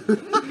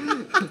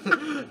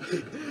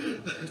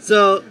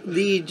 So,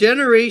 the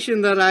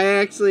generation that I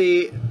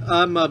actually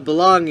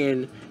belong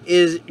in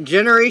is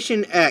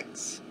Generation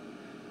X.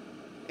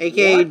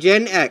 AKA What?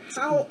 Gen X.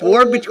 How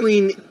Born old?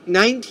 between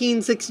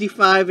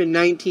 1965 and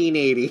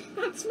 1980.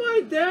 That's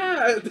my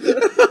dad.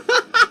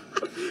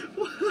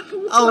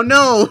 Oh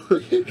no!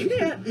 You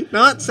can't.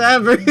 Not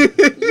Saber. You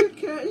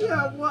can't.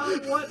 Yeah.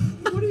 What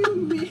do you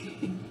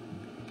mean?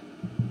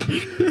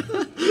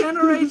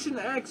 Generation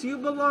X. You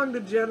belong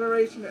to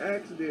Generation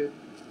X, dude.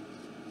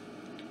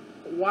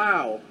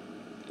 Wow.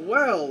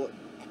 Well,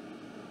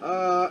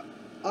 I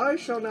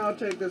shall now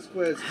take this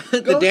quiz.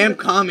 The damn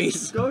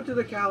commies. Go to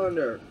the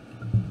calendar.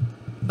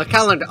 The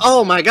calendar.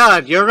 Oh my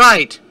god, you're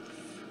right.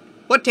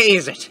 What day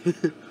is it?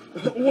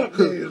 What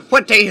day?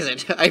 What day is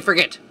it? I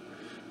forget.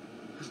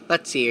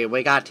 Let's see,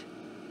 we got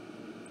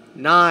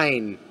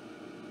 9.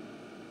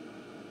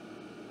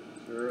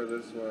 Sure,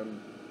 this one.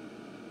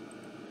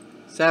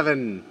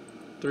 7.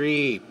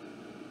 3.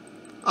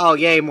 Oh,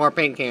 yay, more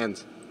paint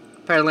cans.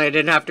 Apparently I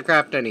didn't have to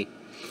craft any.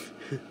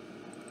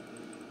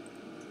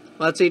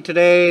 Let's see,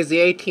 today is the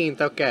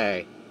 18th,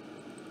 okay.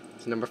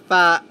 It's number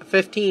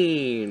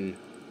 15.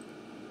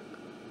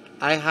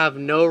 I have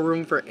no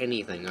room for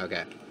anything,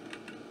 okay.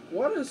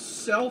 What does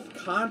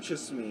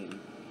self-conscious mean?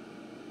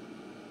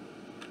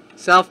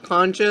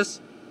 Self-conscious?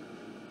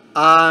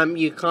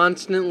 You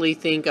constantly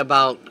think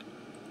about...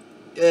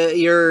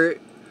 you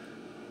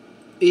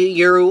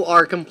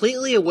are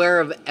completely aware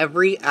of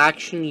every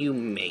action you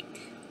make.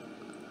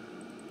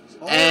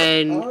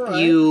 And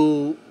alright.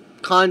 you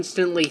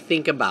constantly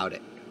think about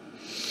it.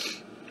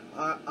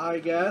 I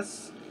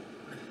guess.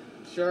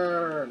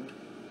 Sure.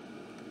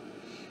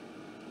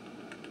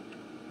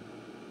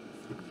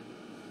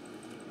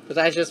 But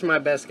that's just my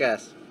best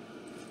guess.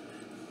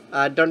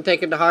 Don't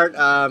take it to heart.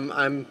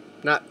 I'm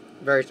not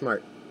very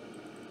smart.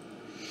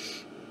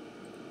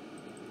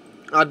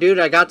 Oh, dude,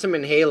 I got some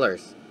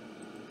inhalers.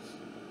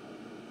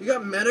 You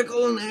got medical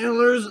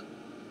inhalers?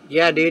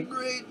 Yeah, dude.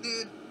 Great,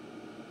 dude.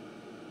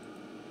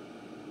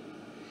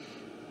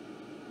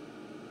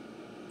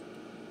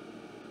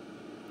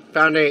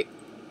 Found a...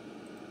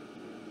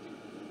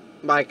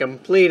 by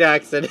complete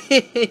accident.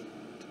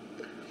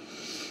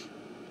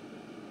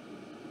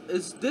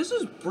 This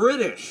is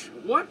British.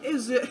 What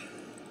is it?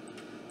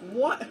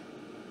 What?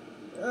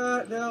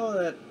 No,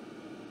 that...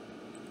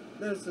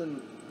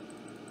 Listen.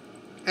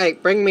 Hey,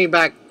 bring me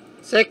back.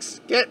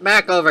 6, get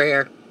back over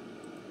here.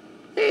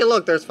 Hey,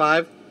 look, there's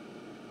 5.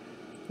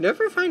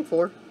 Never find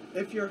 4.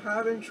 If you're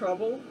having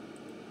trouble...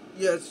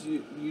 Yes,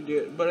 you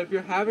did. But if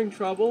you're having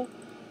trouble,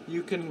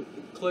 you can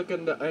click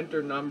on the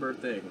enter number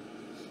thing.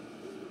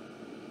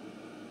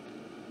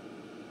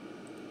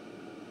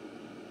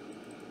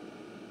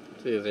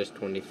 See, there's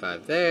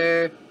 25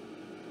 there.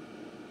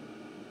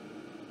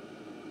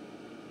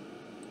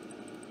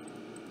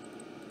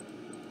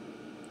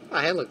 Oh,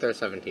 hey, look, there's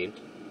 17.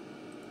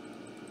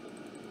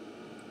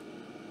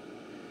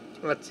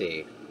 Let's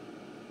see.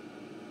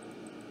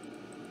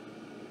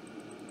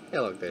 Hey,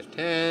 look, there's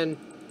 10.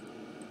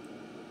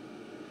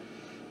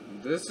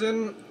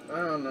 Listen, I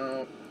don't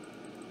know.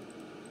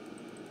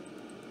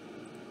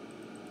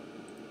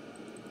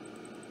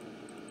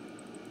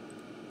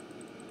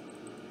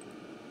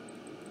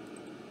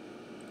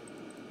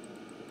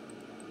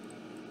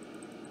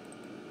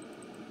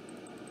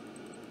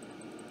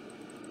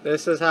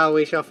 This is how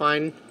we shall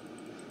find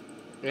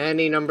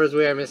any numbers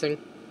we are missing.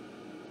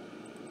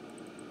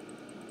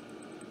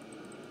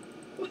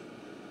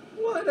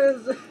 What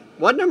is it?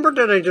 What number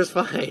did I just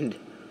find?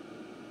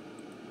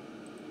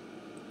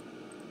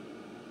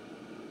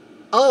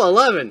 Oh,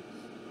 11.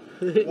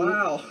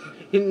 Wow.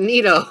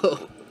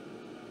 Neato.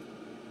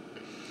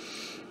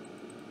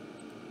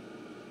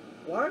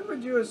 Why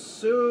would you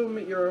assume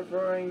you're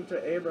referring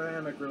to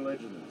Abrahamic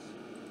religions?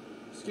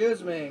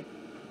 Excuse me.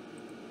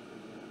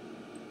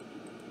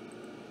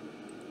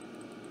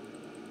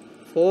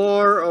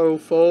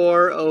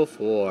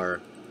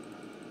 40404.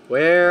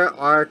 Where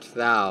art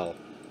thou?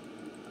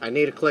 I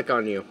need to click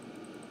on you.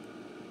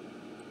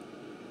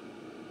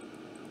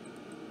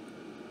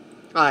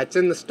 Ah, it's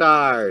in the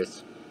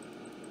stars.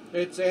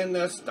 It's in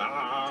the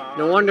stars.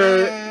 No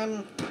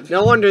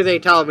wonder they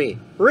tell me,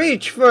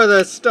 reach for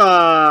the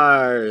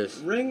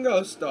stars.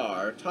 Ringo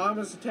Starr,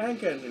 Thomas the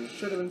Tank Engine.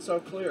 Should have been so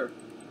clear.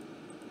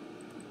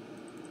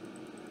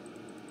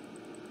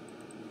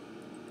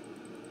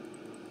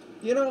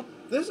 You know,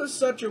 this is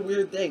such a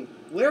weird thing.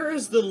 Where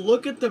is the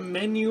look at the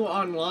menu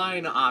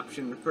online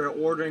option for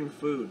ordering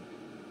food?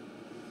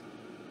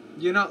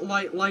 You know,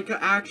 like an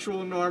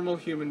actual normal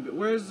human.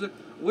 Where's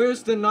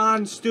the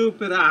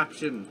non-stupid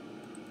option?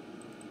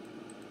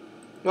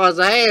 Well,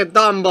 hey,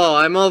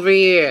 Dumbo, I'm over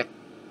here.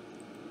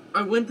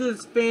 I went to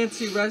this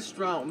fancy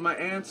restaurant with my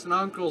aunts and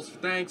uncles for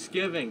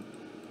Thanksgiving.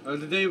 Or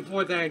the day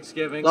before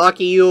Thanksgiving.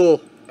 Lucky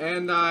you.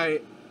 And I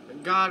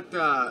got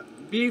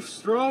beef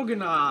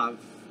stroganoff.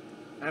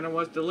 And it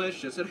was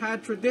delicious. It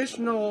had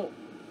traditional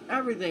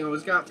Everything. It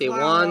was got See,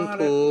 flour 1, on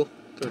 2,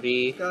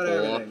 3, Got 4,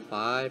 everything.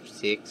 5,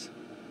 6,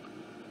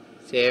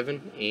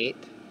 7, 8,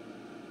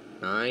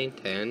 9,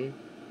 10,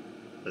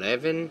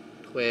 11,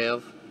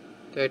 12,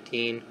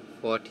 13,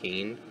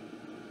 14,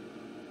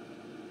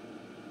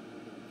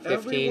 15,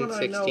 Everyone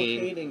I know 16,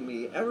 hating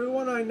me.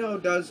 Everyone I know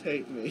does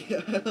hate me.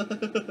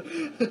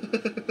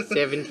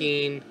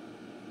 17,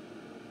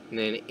 and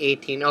then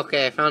 18.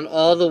 Okay, I found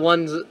all the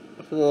ones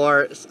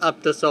for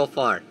up to so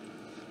far.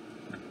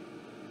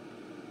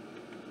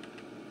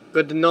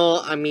 Good to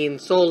know. I mean,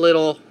 so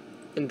little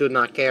and do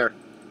not care.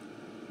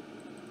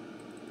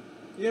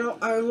 You know,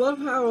 I love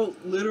how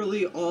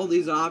literally all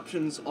these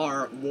options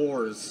are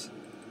wars.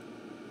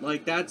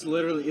 Like, that's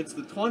literally, it's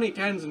the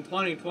 2010s and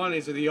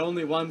 2020s are the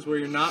only ones where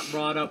you're not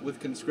brought up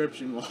with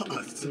conscription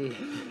laws.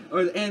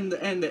 Or and the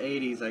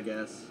 80s, I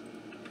guess.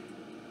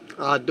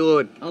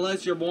 Dude.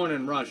 Unless you're born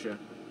in Russia,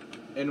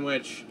 in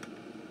which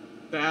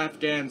the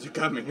Afghans are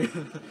coming.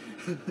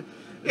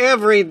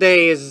 Every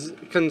day is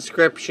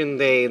conscription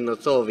day in the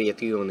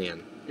Soviet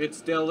Union. It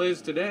still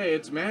is today.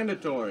 It's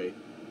mandatory.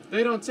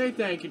 They don't say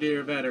thank you to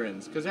your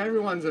veterans, because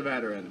everyone's a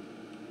veteran.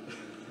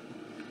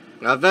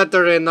 A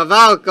veteran of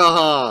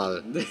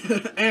alcohol.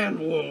 And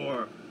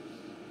war.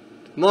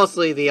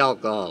 Mostly the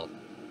alcohol.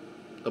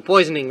 The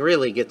poisoning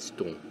really gets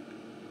to him.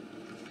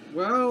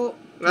 Well...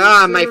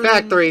 My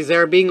factories,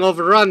 they're being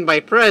overrun by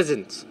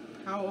presents.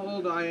 How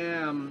old I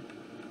am.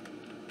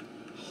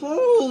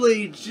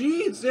 Holy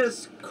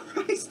Jesus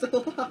Christ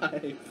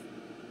alive!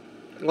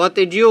 What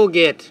did you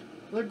get?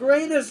 The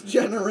greatest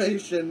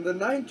generation, the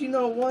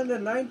 1901 to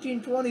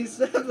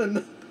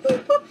 1927.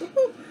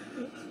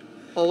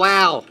 Oh,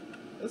 wow.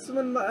 That's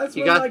when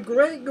my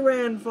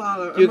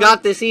great-grandfather... You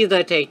got to see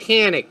the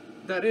Titanic.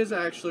 That is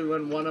actually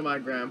when one of my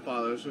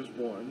grandfathers was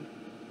born.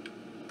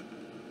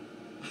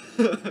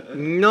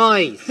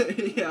 Nice.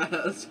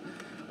 Yes.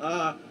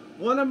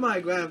 One of my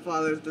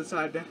grandfathers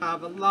decided to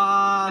have a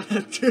lot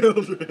of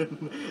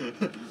children.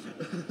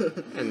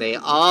 And they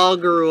all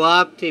grew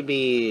up to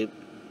be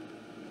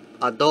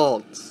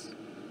adults.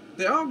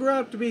 They all grew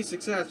up to be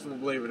successful,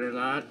 believe it or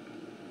not.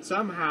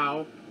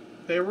 Somehow,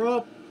 they were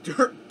all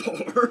dirt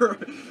poor.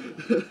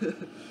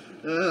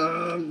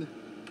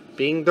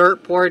 Being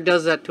dirt poor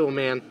does that to a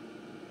man.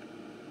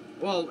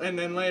 Well, and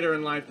then later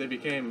in life they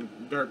became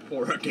dirt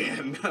poor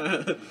again.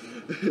 But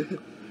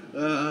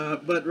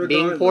regardless,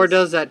 Being poor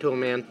does that to a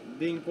man.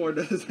 Being poor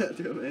does that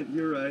to a man.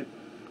 You're right.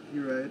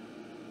 You're right.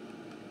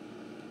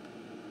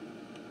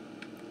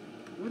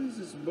 What is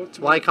this book? That's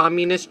why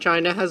communist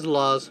China has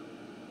laws.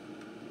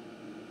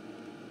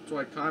 That's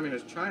why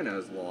communist China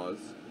has laws.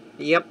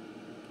 Yep.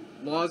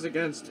 Laws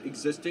against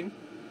existing?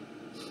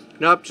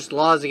 Nope, just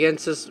laws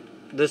against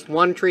this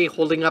one tree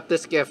holding up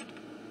this gift.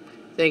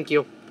 Thank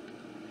you.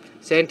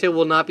 Santa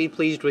will not be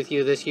pleased with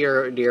you this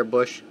year, dear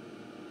Bush.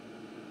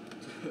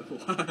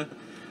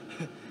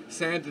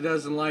 Santa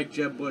doesn't like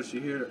Jeb Bush.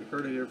 You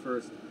heard it here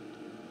first.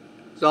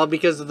 It's all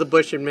because of the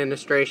Bush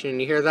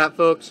administration. You hear that,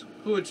 folks?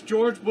 Who? It's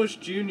George Bush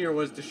Jr.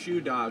 was the shoe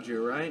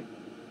dodger, right?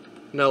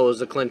 No, it was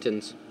the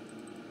Clintons.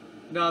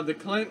 No, the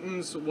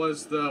Clintons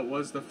was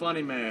the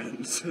funny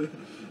mans.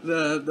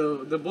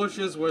 the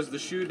Bushes was the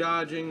shoe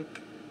dodging.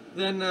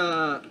 Then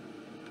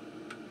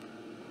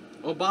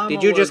Obama.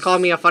 Did you just call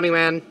me a funny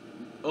man?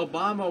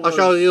 Obama was... I'll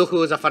show you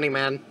who is a funny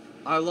man.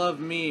 I love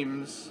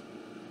memes.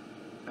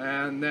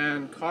 And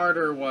then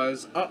Carter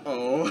was,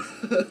 uh-oh.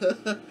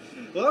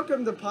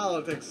 Welcome to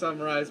politics,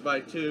 summarized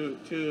by two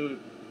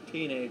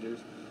teenagers.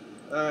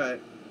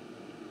 Alright.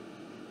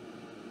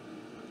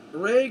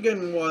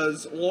 Reagan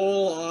was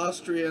lol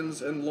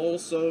Austrians and lol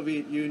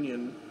Soviet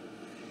Union.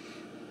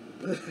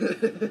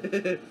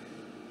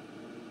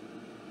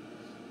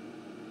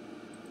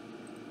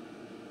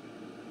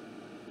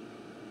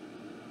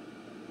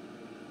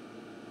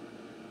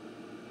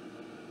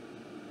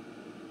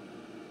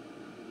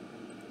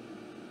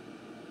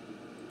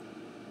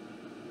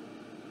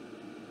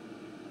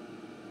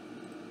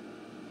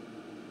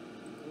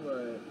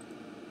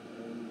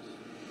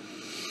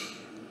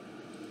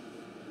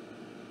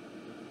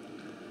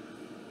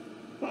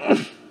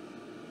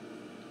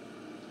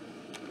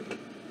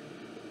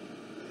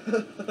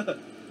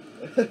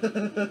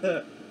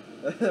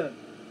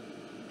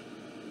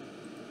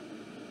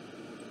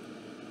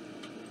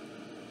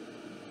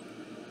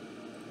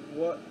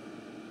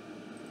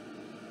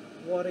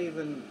 What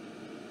even...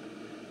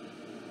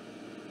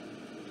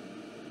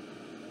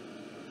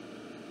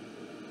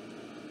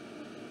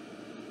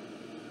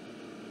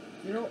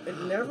 You know,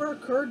 it never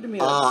occurred to me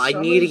that I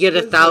need to get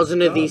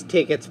 1,000 of these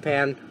tickets,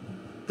 Pan.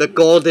 The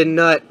golden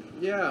nut.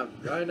 Yeah,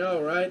 I know,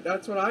 right?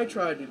 That's what I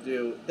tried to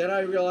do. Then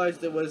I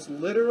realized it was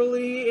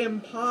literally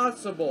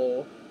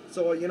impossible.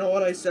 So, you know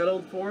what I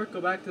settled for?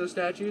 Go back to the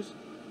statues.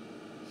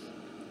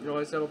 You know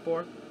what I settled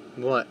for?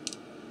 What?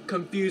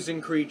 Confusing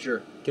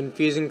Creature.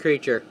 Confusing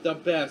Creature. The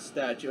best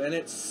statue. And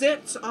it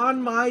sits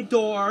on my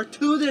door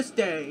to this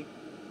day.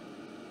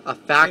 A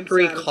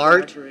factory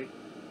cart?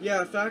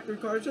 Yeah, a factory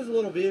cart. It's just a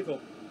little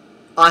vehicle.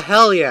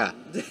 Hell yeah.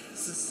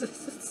 This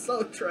is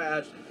so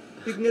trash.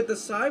 You can get the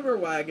Cyber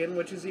Wagon,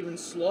 which is even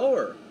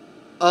slower.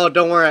 Oh,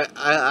 don't worry.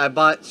 I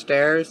bought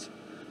stairs,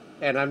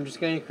 and I'm just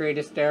going to create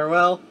a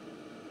stairwell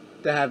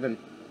to heaven.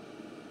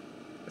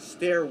 A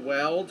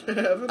stairwell to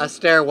heaven? A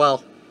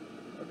stairwell.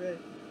 Okay.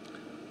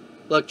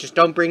 Look, just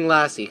don't bring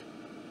Lassie.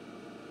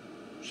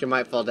 She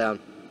might fall down.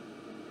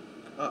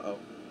 Uh-oh.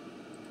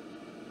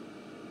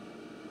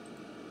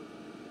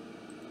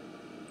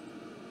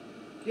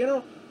 You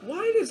know,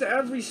 why does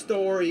every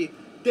story,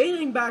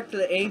 dating back to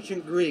the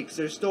ancient Greeks,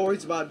 there's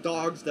stories about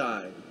dogs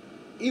dying?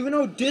 Even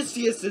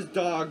Odysseus'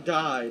 dog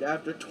died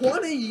after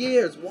 20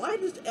 years. Why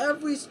does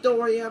every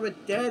story have a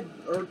dead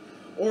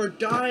or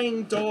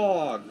dying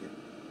dog?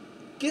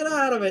 Get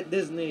out of it,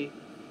 Disney.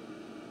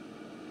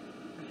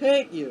 I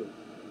hate you.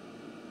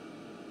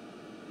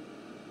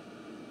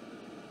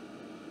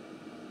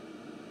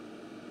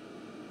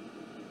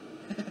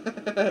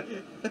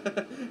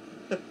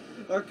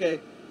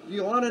 Okay,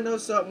 you want to know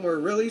something we're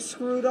really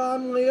screwed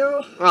on,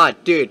 Leo? Ah,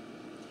 dude.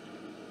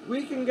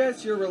 We can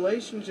guess your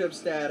relationship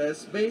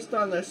status based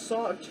on the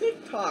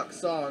TikTok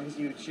songs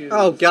you choose.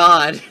 Oh,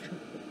 God.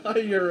 Are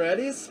you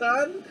ready,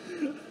 son?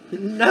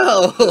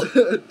 No.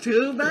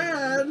 Too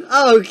bad.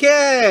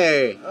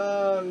 Okay.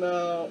 Oh,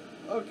 no.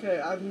 Okay,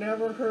 I've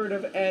never heard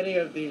of any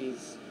of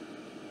these.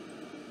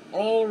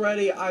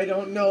 Already, I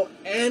don't know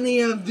any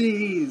of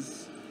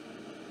these.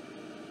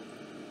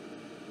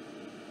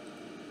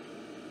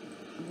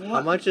 What?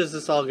 How much is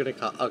this all gonna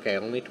cost? Okay,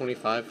 only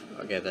 25?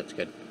 Okay, that's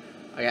good.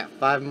 I got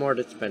 5 more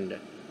to spend.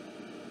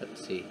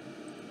 Let's see.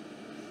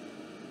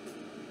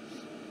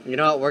 You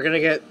know what? We're gonna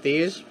get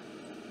these.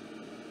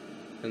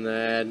 And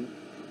then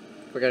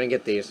we're gonna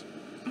get these.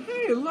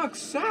 Hey, look,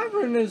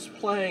 Savern is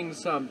playing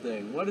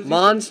something. What is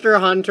Monster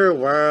Hunter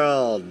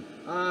World.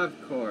 Of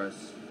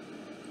course.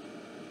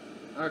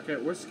 Okay,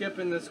 we're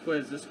skipping this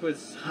quiz. This quiz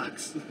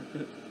sucks.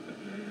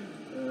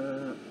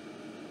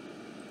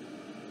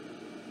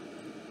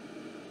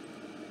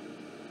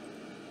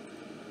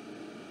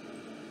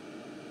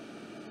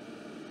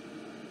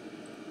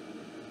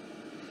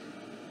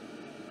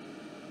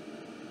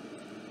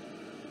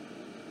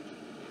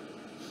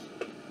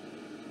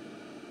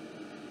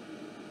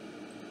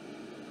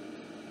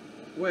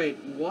 Wait,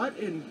 what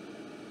in...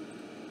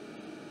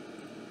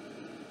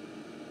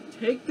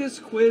 Take this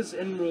quiz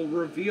and we'll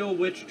reveal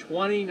which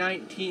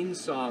 2019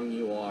 song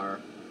you are.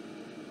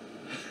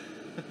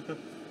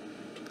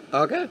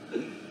 Okay.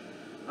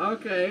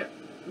 Okay,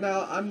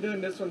 now I'm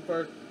doing this one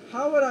first.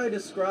 How would I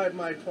describe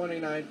my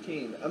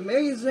 2019?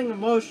 Amazing,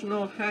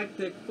 emotional,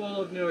 hectic,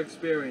 full of new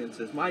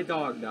experiences. My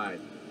dog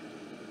died.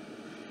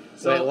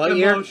 So, wait, what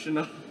year?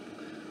 Emotional.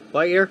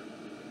 What year?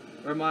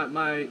 Or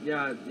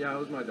yeah, it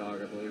was my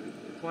dog, I believe.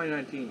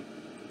 2019.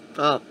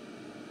 Oh.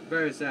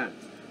 Very sad.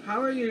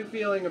 How are you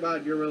feeling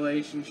about your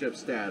relationship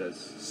status?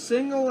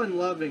 Single and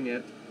loving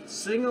it,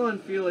 single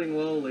and feeling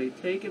lonely,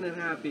 taken and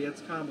happy,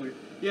 it's complicated.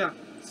 Yeah,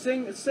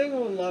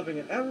 single and loving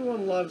it.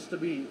 Everyone loves to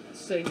be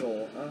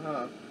single.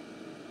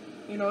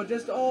 You know,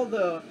 just all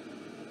the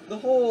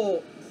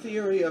whole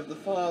theory of the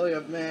folly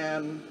of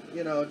man,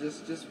 you know,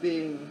 just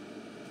being...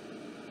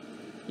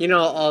 You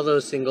know, all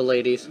those single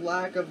ladies.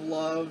 Lack of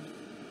love,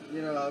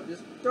 you know,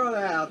 just throw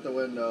that out the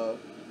window.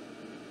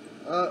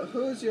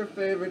 Who's your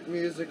favorite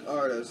music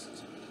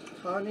artist?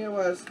 Kanye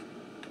West.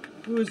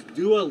 Who's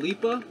Dua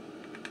Lipa?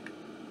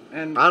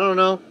 And I don't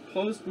know.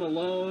 Post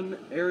Malone,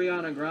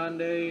 Ariana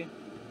Grande,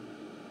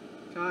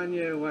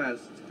 Kanye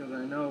West, because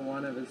I know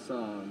one of his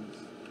songs.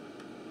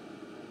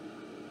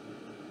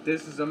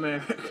 This is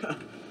America.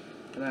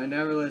 And I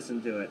never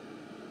listened to it.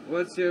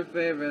 What's your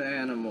favorite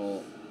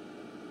animal?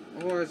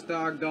 Horse,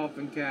 dog,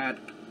 dolphin, cat,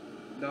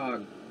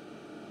 dog.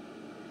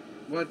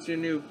 What's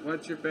your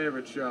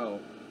favorite show?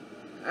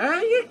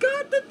 Hey, you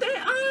got the thing!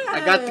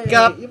 I got the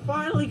cup. You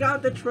finally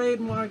got the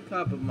trademark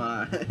cup of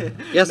mine.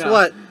 Guess No.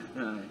 what?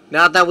 Alright.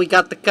 Now that we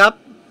got the cup,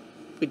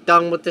 we're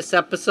done with this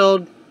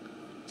episode.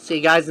 See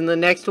you guys in the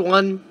next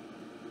one.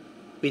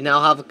 We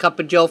now have a cup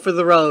of Joe for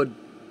the road.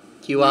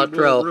 Cue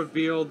outro. We'll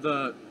reveal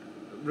the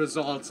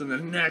results in the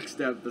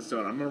next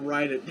episode. I'm gonna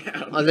write it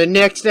down. On the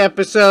next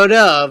episode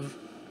of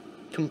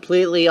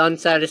completely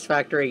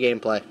unsatisfactory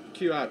gameplay.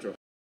 Cue outro.